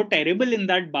he so terrible in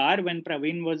that bar when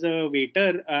Praveen was a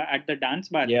waiter at the dance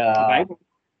bar? Why Yeah. was he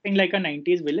acting like a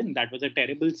 90s villain? That was a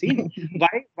terrible scene.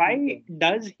 Why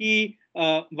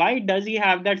does he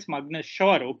have that smugness?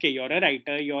 Sure, okay, you're a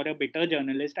writer, you're a bitter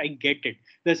journalist, I get it.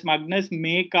 The smugness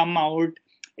may come out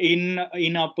in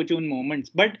inopportune moments,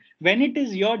 but when it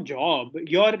is your job,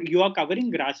 you are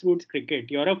covering grassroots cricket,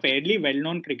 you're a fairly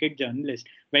well-known cricket journalist.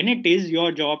 When it is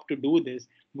your job to do this,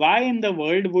 why in the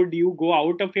world would you go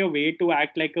out of your way to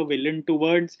act like a villain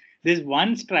towards this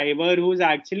one striver who's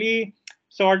actually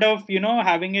sort of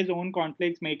having his own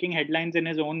conflicts, making headlines in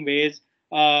his own ways?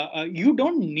 You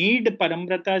don't need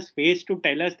Parambrata's face to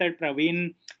tell us that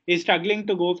Praveen is struggling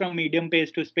to go from medium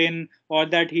pace to spin, or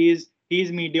that he's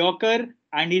mediocre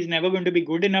and he's never going to be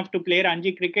good enough to play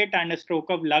Ranji cricket, and a stroke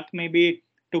of luck maybe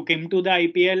took him to the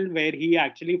IPL where he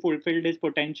actually fulfilled his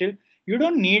potential. You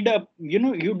don't need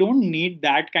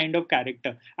that kind of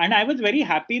character. And I was very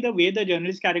happy the way the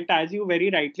journalist character, as you very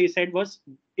rightly said, was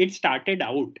it started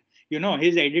out.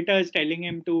 His editor is telling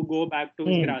him to go back to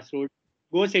his Hmm. grassroots,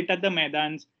 go sit at the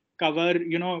Maidans, cover,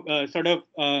 sort of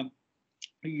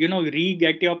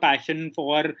re-get your passion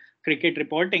for cricket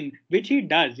reporting, which he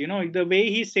does. The way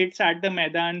he sits at the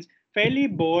Maidans, fairly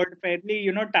bored, fairly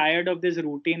tired of this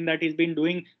routine that he's been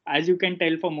doing, as you can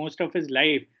tell, for most of his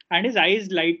life. And his eyes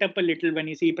light up a little when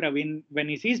he sees Praveen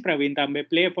Tambe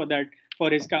play for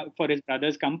his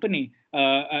brother's company.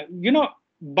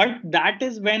 But that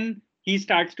is when he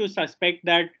starts to suspect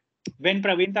that when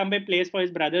Praveen Tambe plays for his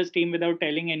brother's team without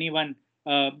telling anyone,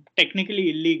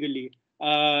 technically illegally,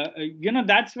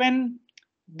 that's when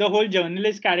the whole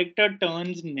journalist character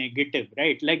turns negative,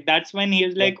 right? Like, that's when he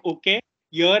is Yeah. like, okay,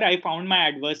 here I found my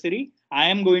adversary, I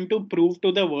am going to prove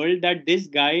to the world that this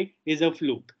guy is a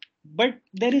fluke. But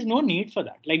there is no need for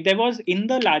that. Like, there was, in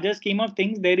the larger scheme of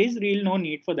things, there is real no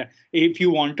need for that. If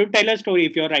you want to tell a story,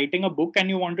 if you're writing a book and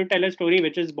you want to tell a story,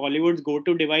 which is Bollywood's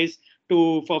go-to device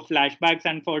for flashbacks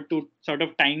and for to sort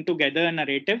of tying together a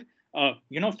narrative,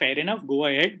 fair enough, go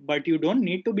ahead, but you don't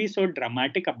need to be so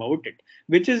dramatic about it.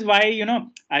 Which is why,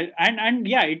 and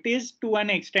yeah, it is to an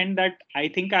extent that I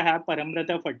think I have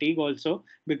Parambrata fatigue also,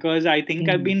 because I think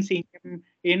I've been seeing him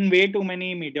in way too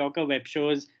many mediocre web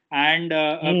shows and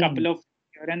a couple of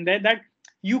here and there, that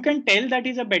you can tell that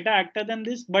he's a better actor than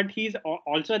this, but he's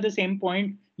also at the same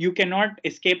point, you cannot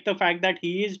escape the fact that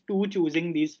he is too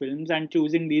choosing these films and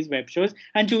choosing these web shows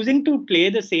and choosing to play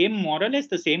the same, more or less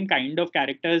the same kind of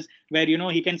characters where,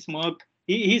 he can smirk.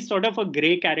 He's sort of a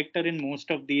gray character in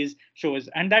most of these shows.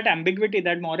 And that ambiguity,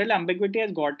 that moral ambiguity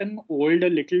has gotten old a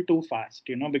little too fast,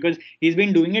 because he's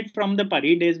been doing it from the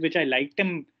Pari days, which I liked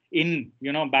him in,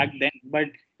 back then. But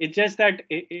it's just that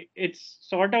it's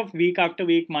sort of week after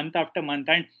week, month after month.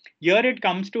 And here it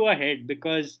comes to a head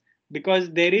because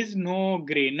there is no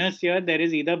grayness here. There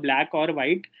is either black or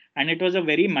white, and it was a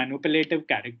very manipulative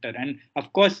character. And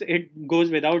of course, it goes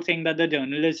without saying that the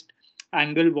journalist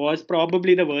angle was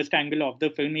probably the worst angle of the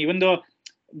film, even though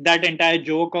that entire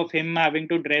joke of him having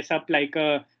to dress up like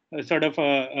a sort of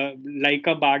like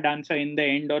a bar dancer in the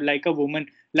end, or like a woman,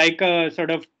 like a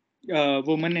sort of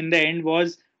woman in the end,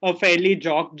 was a fairly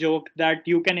joke that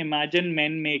you can imagine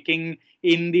men making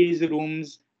in these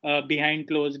rooms behind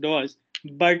closed doors.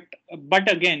 But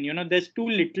again, there's too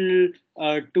little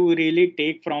to really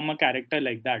take from a character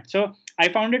like that. So I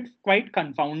found it quite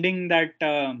confounding that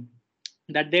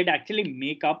they'd actually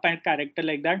make up a character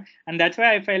like that. And that's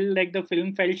why I felt like the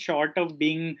film fell short of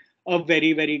being a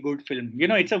very, very good film.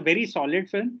 It's a very solid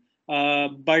film,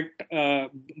 but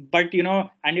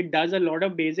and it does a lot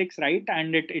of basics right,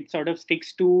 and it sort of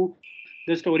sticks to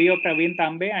the story of Praveen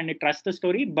Tambe, and it trusts the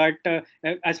story. But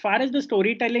as far as the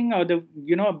storytelling, or the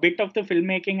a bit of the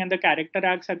filmmaking and the character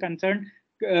arcs are concerned,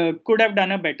 could have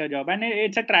done a better job. And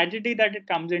it's a tragedy that it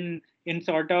comes in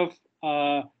sort of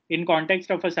in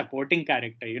context of a supporting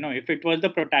character. If it was the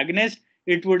protagonist,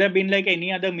 it would have been like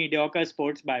any other mediocre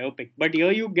sports biopic. But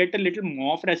here you get a little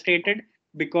more frustrated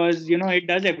because it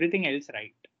does everything else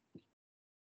right.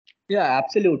 Yeah,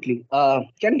 absolutely.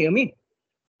 Can you hear me?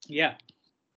 Yeah.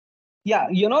 Yeah,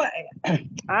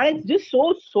 and it's just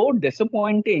so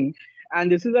disappointing.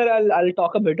 And this is where I'll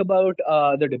talk a bit about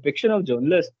the depiction of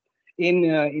journalists in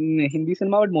Hindi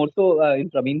cinema, but more so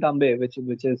in Praveen Tambe,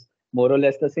 which is more or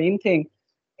less the same thing.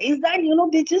 Is that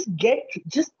they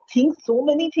just think so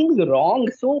many things wrong,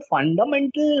 so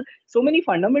many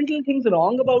fundamental things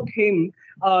wrong about him.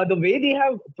 The way they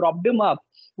have propped him up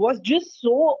was just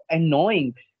so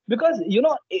annoying, because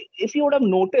if you would have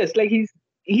noticed, like he's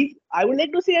I would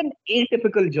like to say an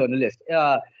atypical journalist,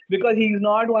 because he's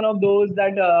not one of those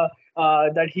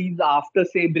that he's after,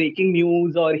 say, breaking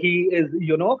news, or he is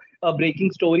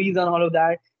breaking stories and all of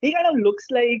that. He kind of looks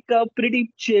like a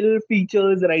pretty chill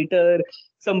features writer,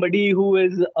 somebody who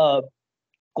is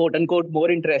quote unquote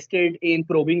more interested in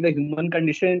probing the human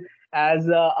condition, as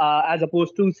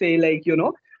opposed to, say, like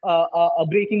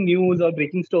breaking news or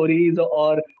breaking stories,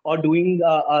 or doing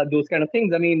those kind of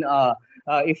things. I mean,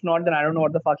 if not, then I don't know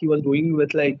what the fuck he was doing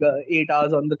with like 8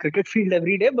 hours on the cricket field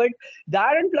every day. But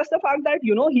that, and plus the fact that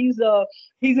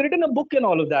he's written a book and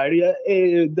all of that. Yeah,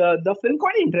 the film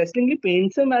quite interestingly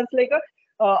paints him as like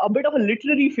a bit of a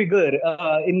literary figure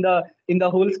in the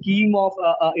whole scheme of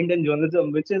Indian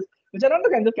journalism, which are not the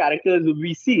kinds of characters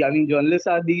we see. I mean, journalists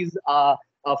are these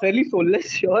fairly soulless,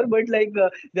 sure, but like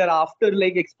they're after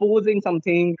like exposing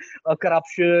something,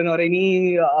 corruption, or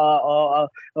any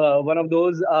one of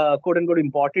those quote unquote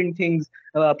important things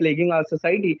plaguing our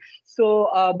society. So,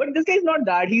 but this guy is not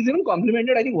that. He's even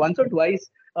complimented, I think, once or twice,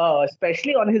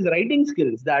 especially on his writing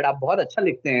skills, that आप बहुत अच्छा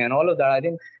लिखते हैं and all of that. I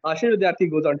think Ashir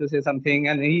Vidyarthi goes on to say something,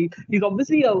 and he's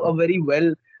obviously a very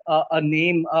well a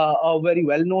name, a very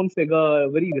well-known figure, a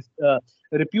very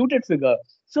reputed figure.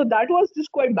 So that was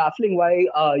just quite baffling why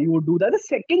you would do that. The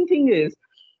second thing is,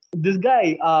 this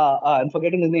guy, I'm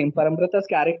forgetting his name, Parambrata's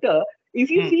character. If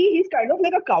you see, he's kind of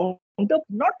like a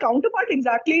not counterpart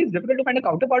exactly. It's difficult to find a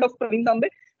counterpart of Praveen Tambe,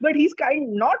 but he's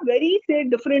not very, say,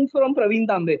 different from Praveen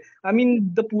Tambe. I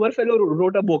mean, the poor fellow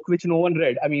wrote a book which no one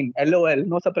read. I mean, LOL,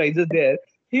 no surprises there.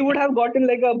 He would have gotten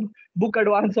like a book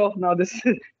advance of, now this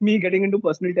is me getting into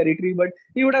personal territory, but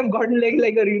he would have gotten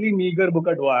like a really meager book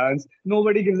advance.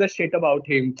 Nobody gives a shit about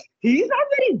him. He's not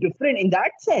very different in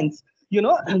that sense.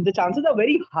 The chances are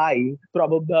very high,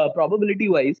 probability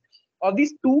wise, of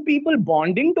these two people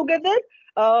bonding together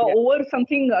over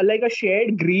something like a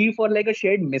shared grief or like a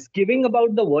shared misgiving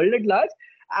about the world at large,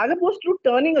 as opposed to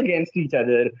turning against each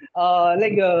other. I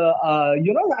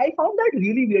found that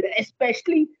really weird,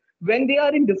 especially when they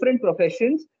are in different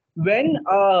professions, when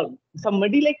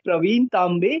somebody like Praveen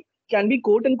Tambe can be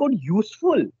quote unquote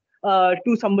useful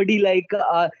to somebody like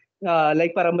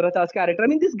like Parambrata's character. I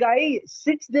mean, this guy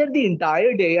sits there the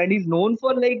entire day, and he's known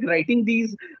for like writing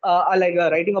these,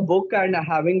 writing a book and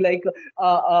having like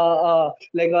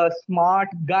a smart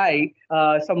guy,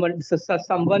 someone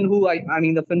who I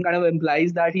mean, the film kind of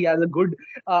implies that he has a good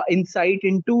insight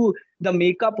into the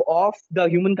makeup of the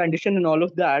human condition and all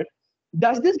of that.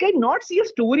 Does this guy not see a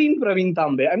story in Praveen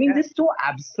Tambe? I mean, this is so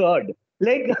absurd.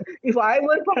 Like, if I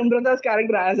were Parambrata's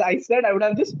character, as I said, I would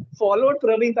have just followed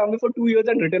Praveen Tambe for 2 years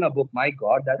and written a book. My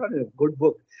God, that was a good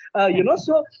book.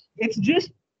 So it's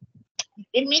just,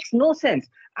 it makes no sense.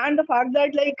 And the fact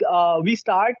that we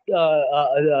start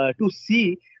to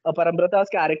see Parambrata's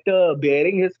character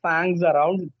bearing his fangs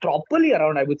around properly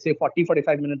around, I would say,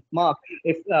 40-45 minute mark,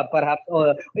 if perhaps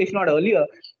if not earlier.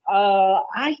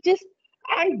 I just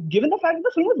And given the fact that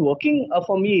the film was working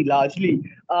for me largely,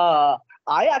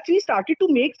 I actually started to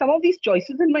make some of these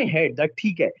choices in my head. That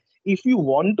theek hai, if you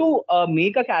want to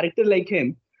make a character like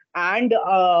him and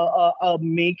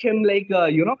make him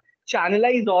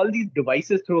channelize all these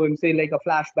devices through him, say like a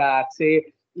flashback, say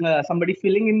somebody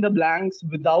filling in the blanks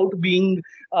without being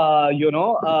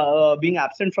being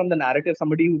absent from the narrative,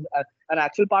 somebody who's an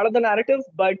actual part of the narrative,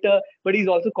 but he's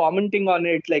also commenting on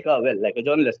it like a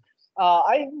journalist.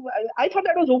 I thought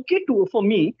that was okay too for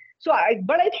me. But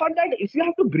I thought that if you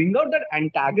have to bring out that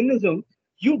antagonism,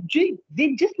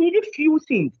 they just needed few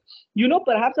scenes.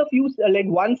 Perhaps a few, like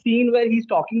one scene where he's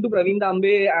talking to Praveen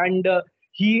Dambe and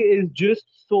he is just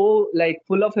so like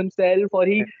full of himself, or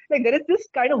he like there is this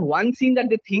kind of one scene that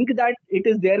they think that it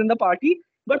is there in the party.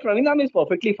 But Praveen Dambe is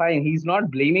perfectly fine. He's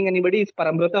not blaming anybody. It's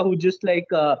Parambrata who just he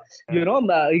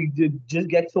just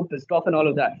gets so pissed off and all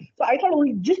of that. So I thought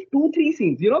only just 2-3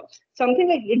 scenes, something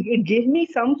like it gave me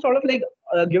some sort of like,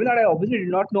 given that I obviously did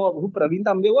not know who Praveen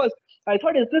Tambe was, I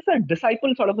thought, is this a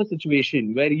disciple sort of a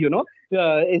situation where, is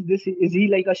he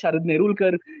like a Sharad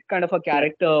Nerulkar kind of a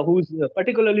character who's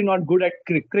particularly not good at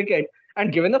cricket?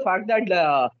 And given the fact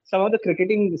that some of the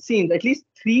cricketing scenes, at least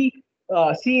 3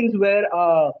 scenes where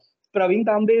Praveen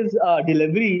Tambe's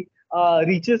delivery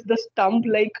reaches the stump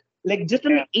like just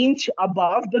an inch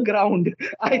above the ground.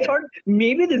 I thought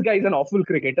maybe this guy is an awful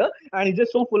cricketer and he's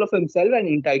just so full of himself and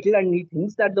entitled and he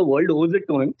thinks that the world owes it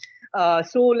to him.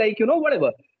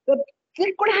 Whatever. But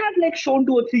they could have like shown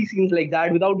 2 or 3 scenes like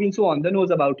that without being so on the nose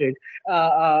about it,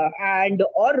 and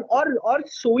or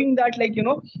showing that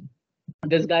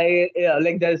this guy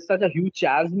there's such a huge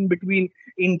chasm between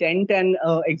intent and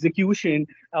execution,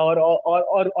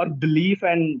 or belief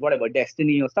and whatever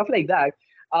destiny or stuff like that,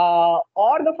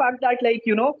 or the fact that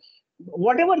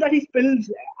whatever that he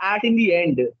spills at in the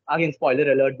end, again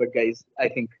spoiler alert, but guys, I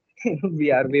think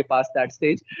we are way past that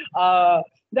stage,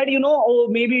 that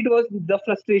maybe it was the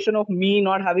frustration of me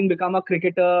not having become a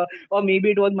cricketer, or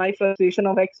maybe it was my frustration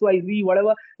of XYZ,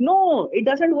 whatever. No, it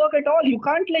doesn't work at all. You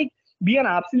can't be an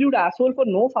absolute asshole for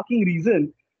no fucking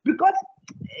reason, because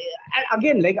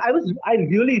again, I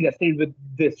really wrestled with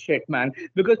this shit, man,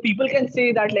 because people can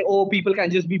say that oh, people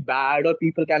can just be bad or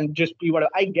people can just be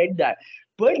whatever. I get that,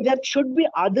 but there should be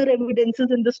other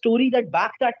evidences in the story that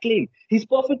back that claim. He's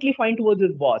perfectly fine towards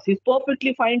his boss. He's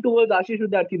perfectly fine towards Ashish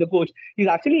Vidyarthi, the coach. He's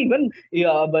actually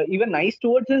even nice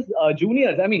towards his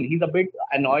juniors. I mean, he's a bit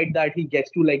annoyed that he gets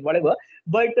to whatever,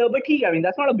 but I mean,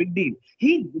 that's not a big deal.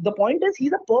 The point is,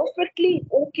 he's a perfectly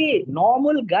okay,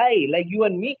 normal guy like you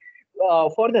and me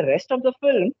for the rest of the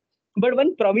film. But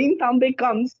when Praveen Tambe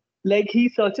comes, he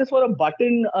searches for a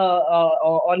button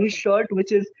on his shirt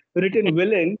which is written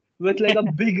villain with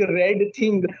a big red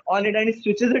thing on it, and he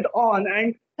switches it on,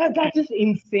 and that's just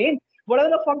insane. Whatever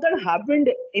the fuck that happened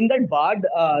in that bar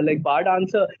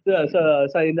dancer,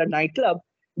 sorry, in that nightclub,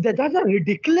 that's a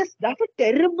ridiculous, that's a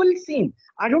terrible scene.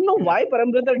 I don't know why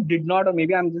Parambrata did not, or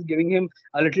maybe I'm just giving him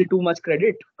a little too much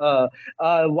credit.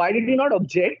 Why did he not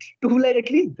object to at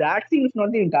least that scene, if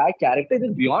not the entire character? It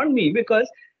is beyond me, because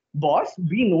boss,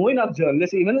 we know enough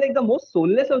journalists, even the most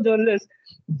soulless of journalists,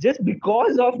 just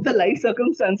because of the life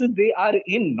circumstances they are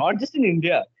in, not just in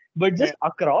India, but just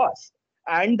across.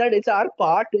 And that it's our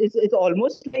part. It's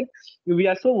almost like we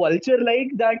are so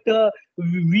vulture-like that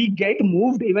we get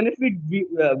moved, even if we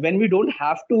when we don't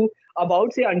have to,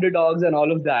 about say underdogs and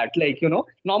all of that.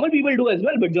 Normal people do as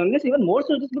well, but journalists even more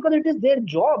so, just because it is their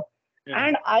job. Yeah.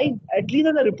 And I, at least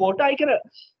as a reporter, I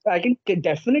can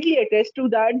definitely attest to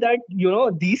that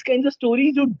these kinds of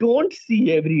stories you don't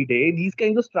see every day. These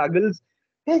kinds of struggles,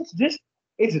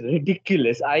 it's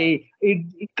ridiculous.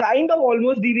 It kind of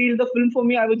almost derailed the film for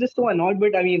me. I was just so annoyed,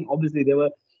 but I mean, obviously there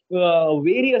were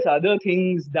various other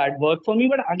things that worked for me.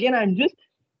 But again, I'm just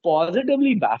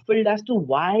positively baffled as to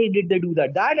why did they do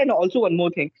that. That, and also one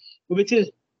more thing, which is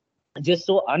just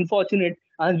so unfortunate.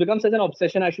 and it's become such an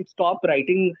obsession. I should stop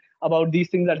writing about these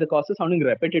things at the cost of sounding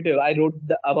repetitive. I wrote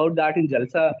about that in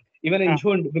Jalsa, even in Ah,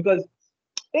 Jhund, because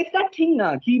it's that thing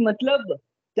na ki matlab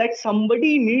that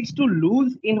somebody needs to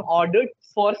lose in order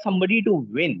for somebody to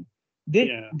win.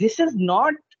 yeah. This is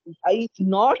not it's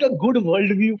not a good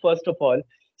worldview. First of all,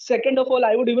 second of all,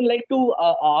 I would even like to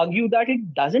argue that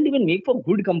it doesn't even make for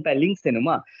good, compelling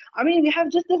cinema. I mean, we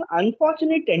have just this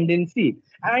unfortunate tendency,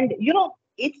 and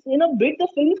it's in a bit the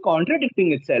film is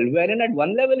contradicting itself. Wherein at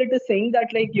one level it is saying that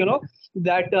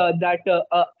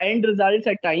that end results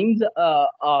at times,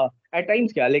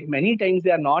 yeah, like many times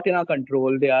they are not in our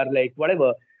control. They are like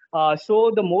whatever.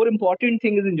 So the more important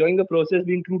thing is enjoying the process,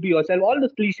 being true to yourself. All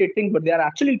those cliche things, but they are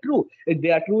actually true.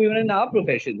 They are true even in our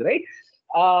professions, right?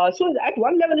 So at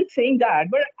one level it's saying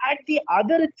that, but at the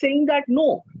other it's saying that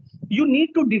no, you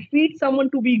need to defeat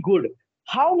someone to be good.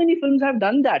 How many films have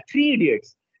done that? Three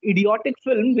Idiots, idiotic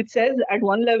film, which says at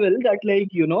one level that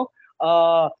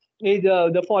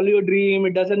the follow your dream,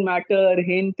 it doesn't matter,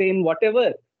 hint in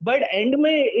whatever. But end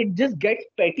may it just gets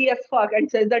petty as fuck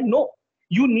and says that no,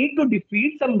 you need to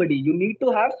defeat somebody. You need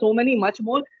to have so many much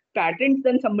more patents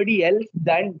than somebody else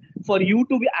than for you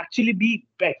to be actually be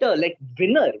better, like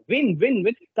winner, win.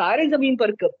 Tare Zameen Par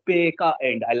Pe Ka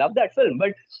end. I love that film,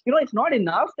 but it's not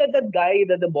enough that the guy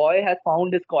that the boy has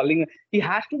found his calling. He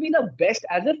has to be the best.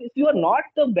 As if you are not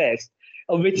the best,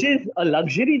 which is a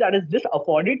luxury that is just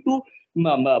afforded to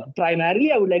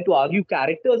primarily, I would like to argue,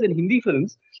 characters in Hindi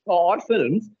films or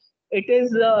films. It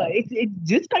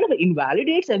just kind of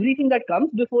invalidates everything that comes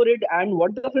before it and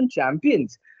what the film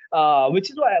champions. Which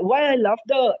is why I love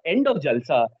the end of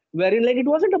Jalsa, wherein like it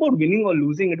wasn't about winning or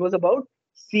losing. It was about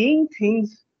seeing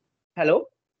things. Hello.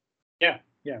 Yeah,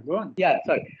 yeah, go on. Yeah,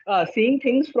 sorry. Seeing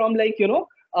things from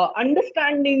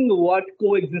understanding what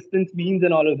coexistence means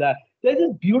and all of that. There's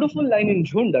this beautiful line in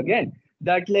Jhund again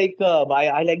that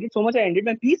I liked it so much I ended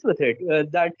my piece with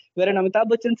it. That wherein Amitabh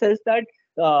Bachchan says that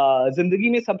जिंदगी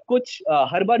में सब कुछ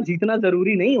हर बार जीतना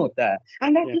जरूरी नहीं होता है,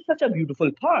 and that Yeah, is such a beautiful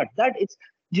thought that it's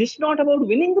just not about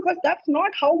winning, because that's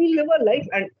not how we live our life.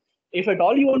 And if at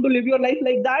all you want to live your life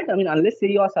like that, I mean, unless say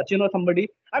you are Sachin or somebody,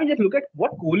 I mean, just look at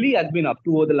what Kohli has been up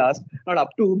to over the last, not up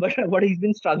to, but what he's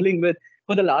been struggling with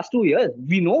for the last 2 years.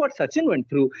 We know what Sachin went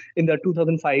through in the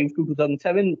 2005 to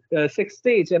 2007 six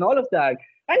stage and all of that,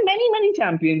 and many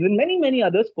champions in many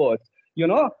other sports.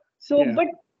 So, yeah, but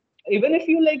even if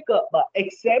you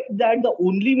accept that the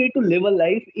only way to live a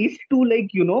life is to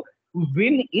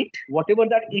win it, whatever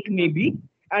that it may be,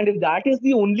 and if that is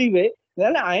the only way,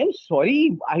 then I am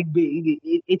sorry.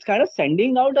 It's kind of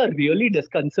sending out a really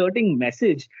disconcerting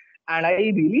message, and I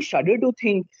really shudder to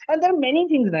think. And there are many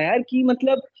things, na yaar, ki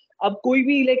matlab, ab koi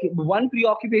bhi like one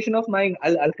preoccupation of mine.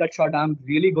 I'll cut short. I'm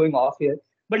really going off here,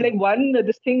 but like one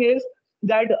this thing is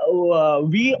that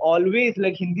we always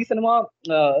like Hindi cinema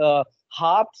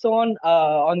harps on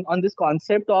this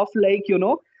concept of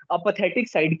a pathetic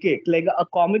sidekick, like a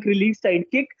comic relief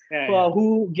sidekick yeah,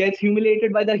 who gets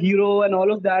humiliated by the hero and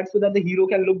all of that so that the hero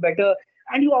can look better.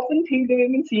 And you often think that we've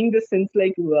been seeing this since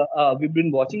we've been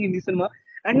watching Hindi cinema.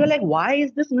 And you're like, why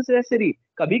is this necessary?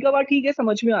 Kabhi kabha theek hai,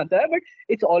 samajh mein aata hai, but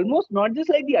it's almost not just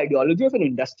like the ideology of an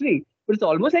industry, but it's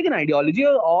almost like an ideology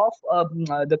of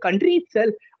the country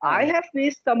itself. I yeah. have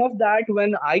faced some of that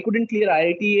when I couldn't clear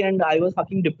IIT and I was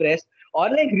fucking depressed, or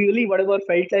like really whatever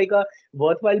felt like a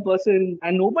worthwhile person,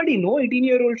 and nobody, no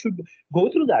 18-year-old should go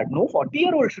through that, no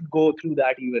 40-year-old should go through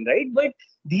that even, right? But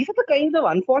these are the kinds of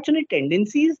unfortunate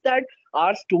tendencies that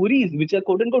our stories, which are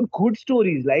quote unquote good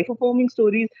stories, life affirming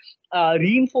stories,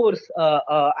 reinforce,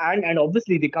 and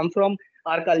obviously they come from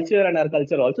our culture, and our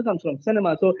culture also comes from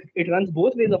cinema, so it runs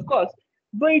both ways, of course.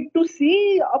 But to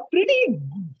see a pretty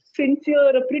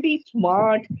sincere, a pretty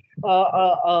smart,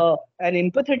 an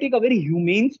empathetic, a very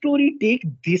humane story take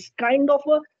this kind of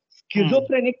a Hmm.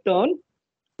 schizophrenic turn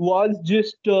was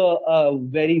just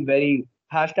very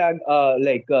hashtag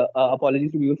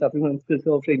apologies to people suffering from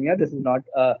schizophrenia. This is not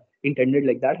intended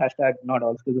like that. Hashtag not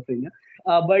all schizophrenia.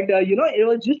 But it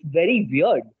was just very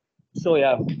weird. So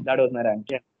yeah, that was my rant.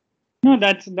 Yeah. No,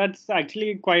 that's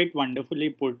actually quite wonderfully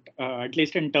put. At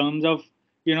least in terms of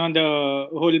the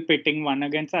whole pitting one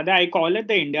against other. I call it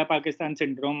the India-Pakistan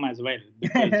syndrome as well,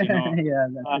 because Yeah, that's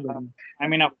a good uh, one. I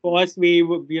mean, of course, we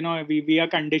are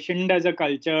conditioned as a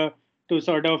culture to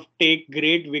sort of take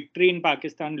great victory in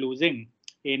Pakistan losing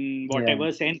in Yeah,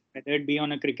 whatever sense, whether it be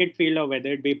on a cricket field or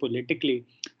whether it be politically,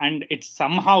 and it's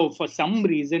somehow for some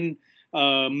reason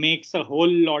makes a whole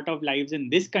lot of lives in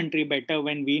this country better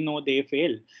when we know they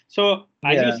fail. So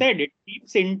as you yeah, said, it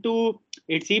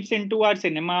seeps into our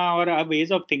cinema or our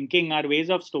ways of thinking, our ways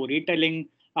of storytelling,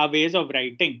 our ways of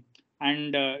writing.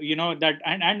 And that,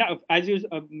 and as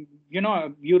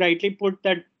you rightly put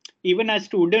that, even as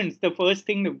students, the first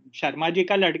thing, Sharma Ji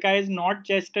Ka Ladka is not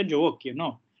just a joke.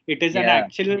 It is an Yeah.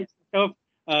 actual sort of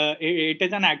it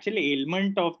is an actual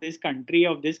ailment of this country,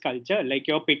 of this culture. Like,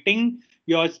 you're pitting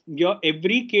your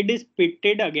every kid is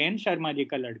pitted against Sharma Ji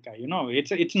Ka Ladka.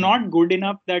 It's not good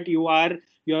enough that you are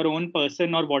your own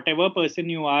person, or whatever person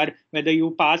you are, whether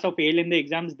you pass or fail in the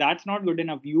exams. That's not good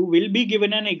enough. You will be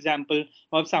given an example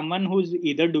of someone who's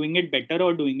either doing it better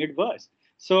or doing it worse.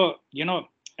 So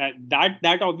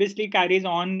that obviously carries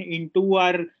on into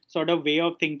our sort of way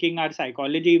of thinking, our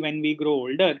psychology, when we grow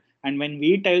older, and when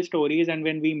we tell stories, and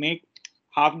when we make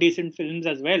half decent films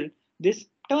as well. This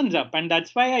turns up, and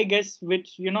that's why, I guess,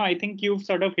 which I think you've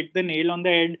sort of hit the nail on the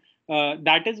head.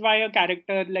 That is why a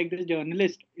character like this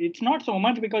journalist, it's not so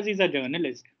much because he's a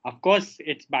journalist. Of course,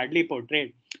 it's badly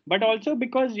portrayed, but also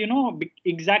because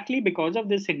exactly because of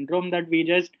this syndrome that we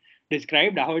just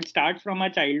described, how it starts from our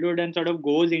childhood and sort of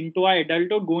goes into our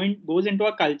adulthood, goes into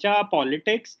a culture,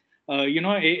 politics.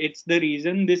 It's the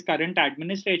reason this current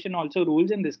administration also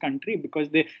rules in this country, because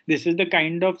this is the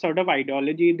kind of sort of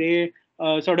ideology they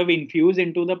sort of infuse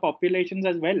into the populations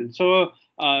as well. So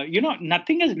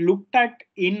nothing is looked at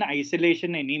in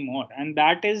isolation anymore, and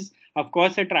that is, of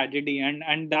course, a tragedy,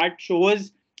 and that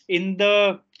shows in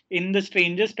the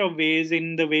strangest of ways,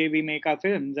 in the way we make our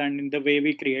films and in the way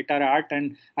we create our art.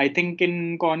 And I think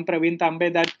in Kaun Praveen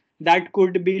Tambe, that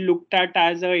could be looked at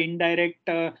as a indirect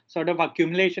sort of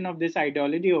accumulation of this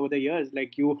ideology over the years.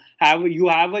 Like, you have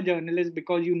a journalist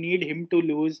because you need him to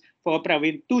lose for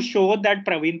Praveen, to show that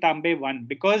Praveen Tambe won,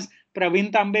 because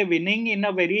Praveen Tambe winning in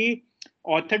a very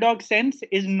orthodox sense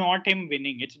is not him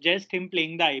winning. It's just him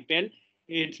playing the IPL.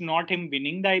 It's not him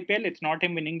winning the IPL. It's not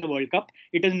him winning the World Cup.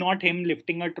 It is not him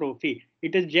lifting a trophy.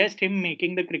 It is just him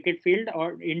making the cricket field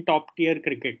or in top tier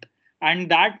cricket. And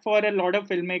that, for a lot of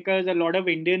filmmakers, a lot of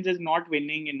Indians, is not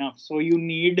winning enough. So you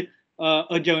need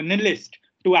a journalist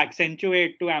to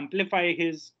accentuate, to amplify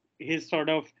his sort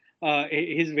of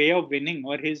his way of winning,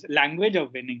 or his language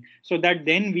of winning, so that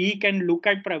then we can look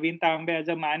at Praveen Tambe as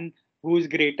a man who's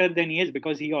greater than he is,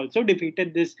 because he also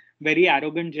defeated this very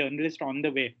arrogant journalist on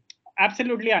the way.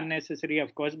 Absolutely unnecessary,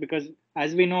 of course, because,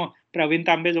 as we know, Praveen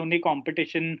Tambe's only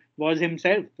competition was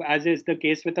himself, as is the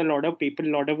case with a lot of people,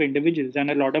 a lot of individuals,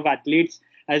 and a lot of athletes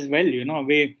as well.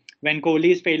 When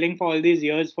Kohli is failing for all these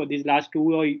years, for these last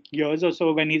 2 years or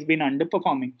so, when he's been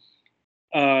underperforming,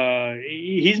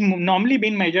 he's normally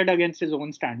been measured against his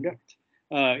own standards.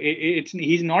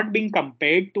 He's not being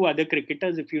compared to other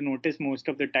cricketers, if you notice, most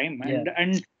of the time.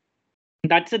 And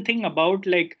that's the thing about,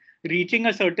 like, reaching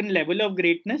a certain level of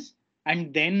greatness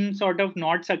and then sort of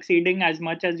not succeeding as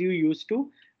much as you used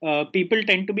to. People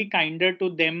tend to be kinder to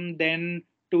them than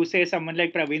to, say, someone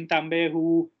like Praveen Tambe,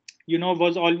 who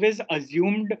was always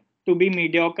assumed to be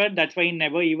mediocre. That's why he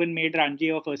never even made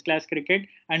Ranji or first class cricket,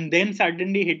 and then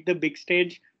suddenly hit the big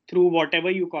stage through whatever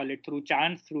you call it, through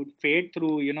chance, through fate,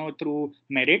 through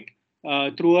merit,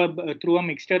 through a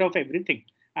mixture of everything.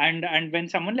 And when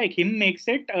someone like him makes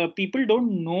it, people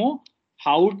don't know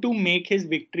how to make his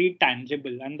victory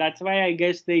tangible, and that's why, I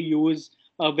guess, they use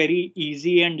a very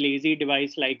easy and lazy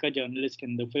device like a journalist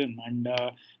in the film. And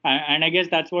I guess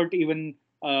that's what even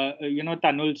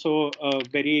Tanul so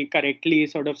very correctly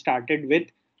sort of started with.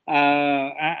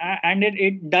 And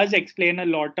it does explain a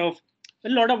lot of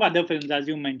other films, as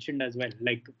you mentioned as well.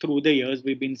 Like, through the years,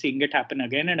 we've been seeing it happen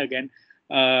again and again.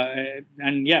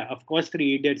 And yeah, of course,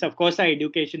 Three Idiots, of course, our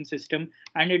education system,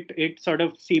 and it sort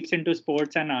of seeps into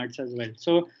sports and arts as well.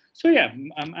 So yeah,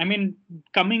 I mean,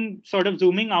 coming sort of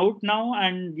zooming out now,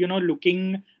 and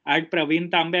looking at Praveen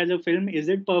Tambe as a film, is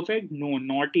it perfect? No,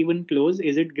 not even close.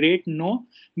 Is it great? No,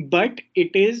 but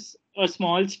it is a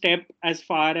small step as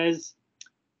far as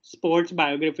sports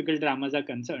biographical dramas are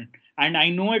concerned. And I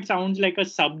know it sounds like a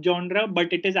subgenre,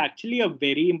 but it is actually a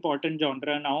very important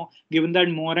genre now, given that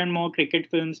more and more cricket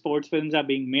films, sports films are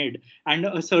being made. And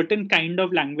a certain kind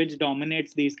of language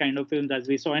dominates these kind of films, as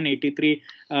we saw in 83.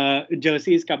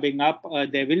 Jersey is coming up.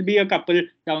 There will be a couple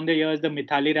down the years, the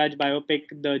Mithali Raj biopic,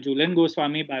 the Julian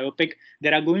Goswami biopic.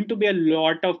 There are going to be a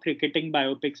lot of cricketing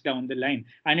biopics down the line.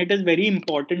 And it is very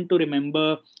important to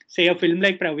remember, say, a film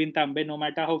like Praveen Tambe, no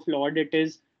matter how flawed it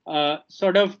is,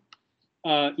 sort of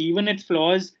even its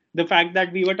flaws, the fact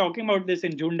that we were talking about this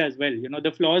in Jund as well,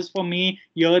 the flaws for me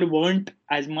here weren't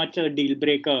as much a deal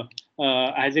breaker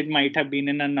as it might have been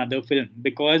in another film,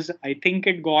 because I think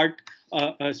it got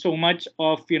so much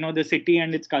of the city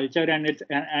and its culture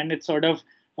and its sort of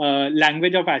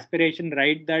language of aspiration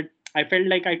right, that I felt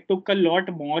like I took a lot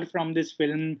more from this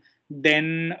film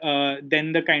than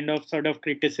the kind of sort of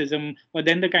criticism or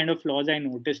then the kind of flaws I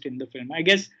noticed in the film. I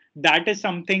guess that is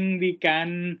something we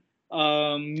can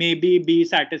maybe be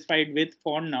satisfied with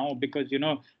for now, because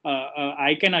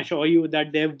I can assure you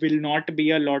that there will not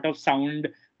be a lot of sound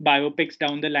biopics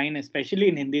down the line, especially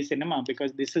in Hindi cinema,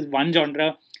 because this is one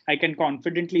genre I can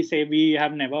confidently say we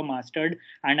have never mastered,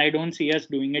 and I don't see us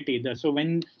doing it either. So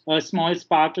when a small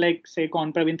spark like, say,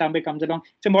 Kaun Praveen Tambe comes along,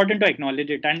 it's important to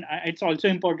acknowledge it. And it's also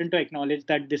important to acknowledge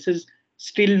that this is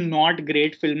still not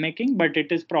great filmmaking, but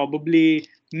it is probably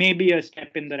maybe a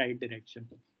step in the right direction.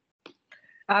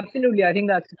 Absolutely, I think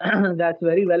that's that's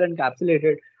very well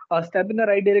encapsulated. A step in the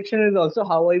right direction is also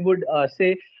how I would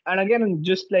say. And again,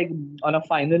 just like on a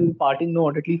final parting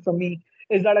note, at least for me,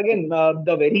 is that again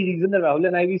the very reason that Rahul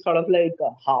and I we sort of like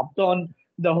harped on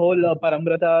the whole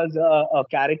Parambrata's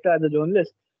character as a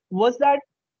journalist was that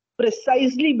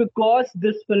precisely because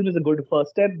this film is a good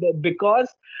first step, because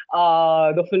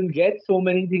the film gets so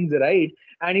many things right,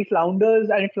 and it flounders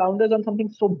on something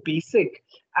so basic,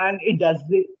 and it does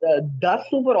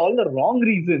so for all the wrong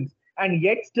reasons, and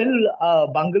yet still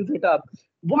bungles it up,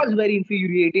 was very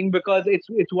infuriating, because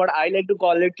it's what I like to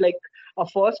call it, like a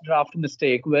first draft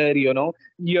mistake, where you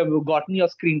have gotten your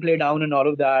screenplay down and all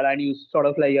of that, and you sort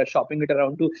of like you're shopping it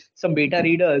around to some beta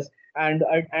readers, and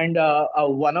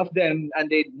one of them, and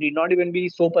they need not even be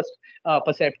so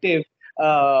perceptive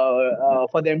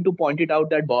for them to point it out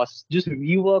that, boss, just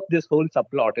rework this whole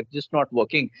subplot. It's just not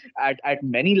working at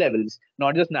many levels,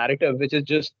 not just narrative, which is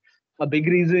just a big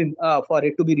reason for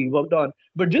it to be reworked on,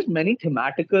 but just many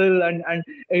thematical, and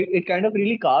it kind of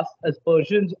really casts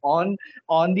aspersions on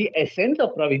the essence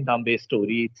of Praveen Tambe's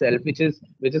story itself, which is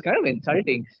kind of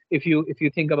insulting if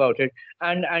you think about it.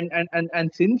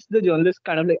 And since the journalist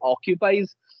kind of like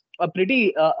occupies a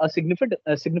pretty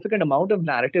significant amount of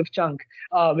narrative chunk,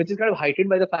 which is kind of heightened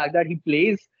by the fact that he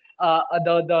plays he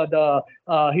does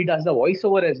the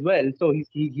voiceover as well, so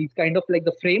he's kind of like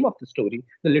the frame of the story,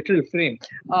 the literal frame,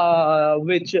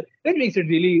 which that makes it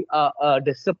really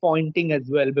disappointing as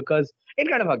well, because it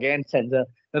kind of again sends a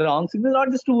wrong signal,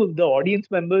 not just to the audience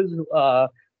members,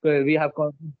 where we have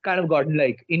kind of gotten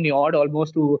like inured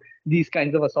almost to these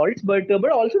kinds of assaults, but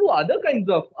also to other kinds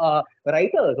of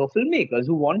writers or filmmakers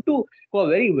who are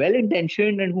very well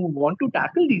intentioned and who want to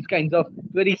tackle these kinds of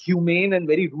very humane and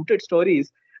very rooted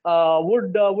stories,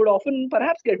 would often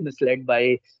perhaps get misled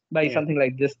by something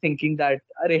like this, thinking that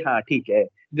 "Arey ha, theek hai,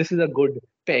 this is a good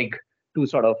peg to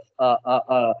sort of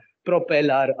propel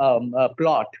our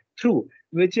plot through,"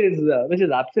 which is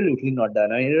absolutely not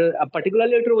done. I mean,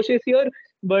 particularly atrocious here,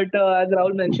 but as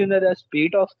Rahul mentioned, that there's a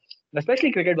spate of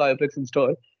especially cricket biopics in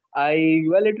store.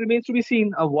 It remains to be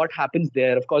seen what happens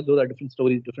there. Of course, those are different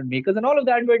stories, different makers, and all of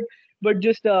that. But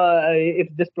just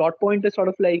if this plot point is sort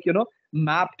of like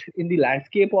mapped in the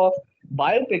landscape of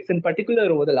biopics in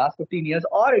particular over the last 15 years,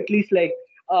 or at least like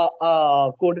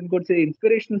quote unquote say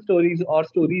inspirational stories, or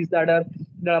stories that are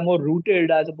more rooted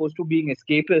as opposed to being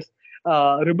escapist,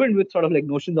 ribboned with sort of like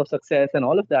notions of success and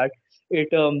all of that. It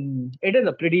is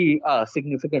a pretty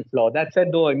significant flaw. That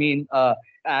said, though, I mean,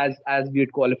 as we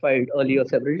had qualified earlier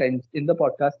several times in the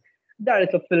podcast, that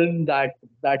it's a film that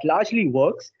largely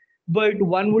works. But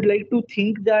one would like to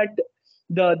think that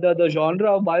the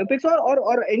genre of biopics,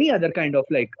 or any other kind of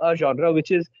like a genre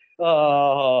which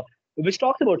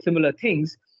talks about similar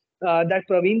things, that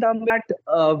Praveen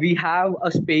Tambe, we have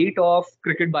a spate of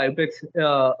cricket biopics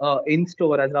in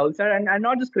store, as Rahul said, and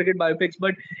not just cricket biopics,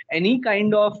 but any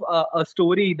kind of a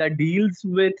story that deals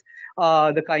with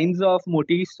the kinds of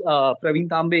motifs Praveen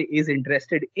Tambe is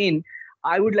interested in.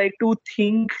 I would like to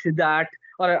think that,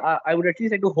 or I would at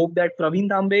least like to hope that Praveen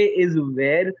Tambe is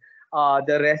where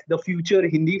the future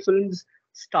Hindi films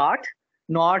start,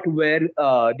 not where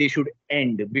they should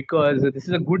end, because this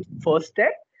is a good first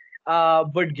step.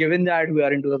 But given that we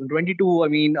are in 2022, I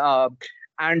mean,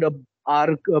 and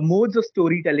our modes of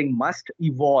storytelling must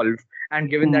evolve. And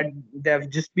given that there have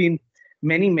just been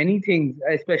many things,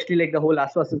 especially like the whole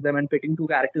us versus them and pitting two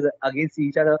characters against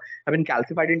each other, have been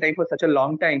calcified in time for such a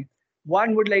long time.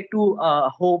 One would like to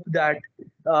hope that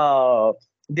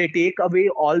they take away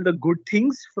all the good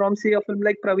things from, say, a film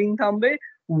like Praveen Tambe,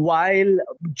 while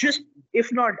just,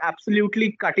 if not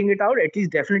absolutely cutting it out, at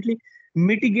least definitely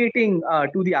mitigating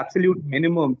to the absolute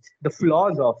minimum the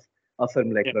flaws of a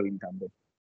film like Praveen Tambe.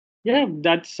 Yeah,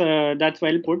 that's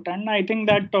well put, and I think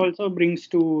that also brings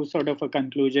to sort of a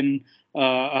conclusion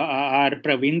our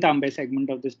Praveen Tambe segment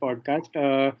of this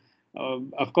podcast.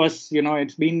 Of course,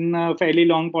 it's been a fairly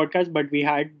long podcast, but we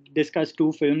had discussed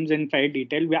two films in fair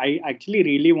detail. I actually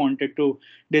really wanted to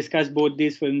discuss both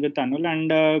these films with Anul,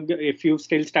 and if you've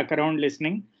still stuck around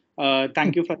listening,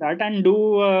 Thank you for that. And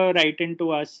do write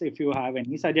into us if you have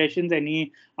any suggestions,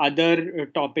 any other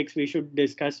topics we should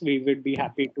discuss. We would be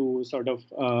happy to sort of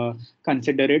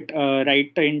consider it.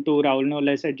 Write into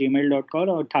rahulnoles@gmail.com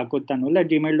or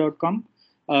thakurtanul@gmail.com.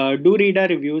 Do read our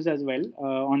reviews as well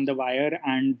on The Wire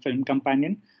and Film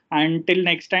Companion. And till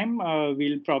next time,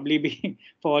 we'll probably be,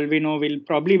 for all we know, we'll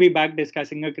probably be back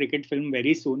discussing a cricket film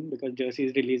very soon because Jersey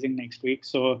is releasing next week.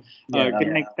 So till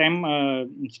next time,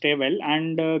 stay well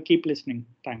and keep listening.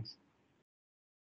 Thanks.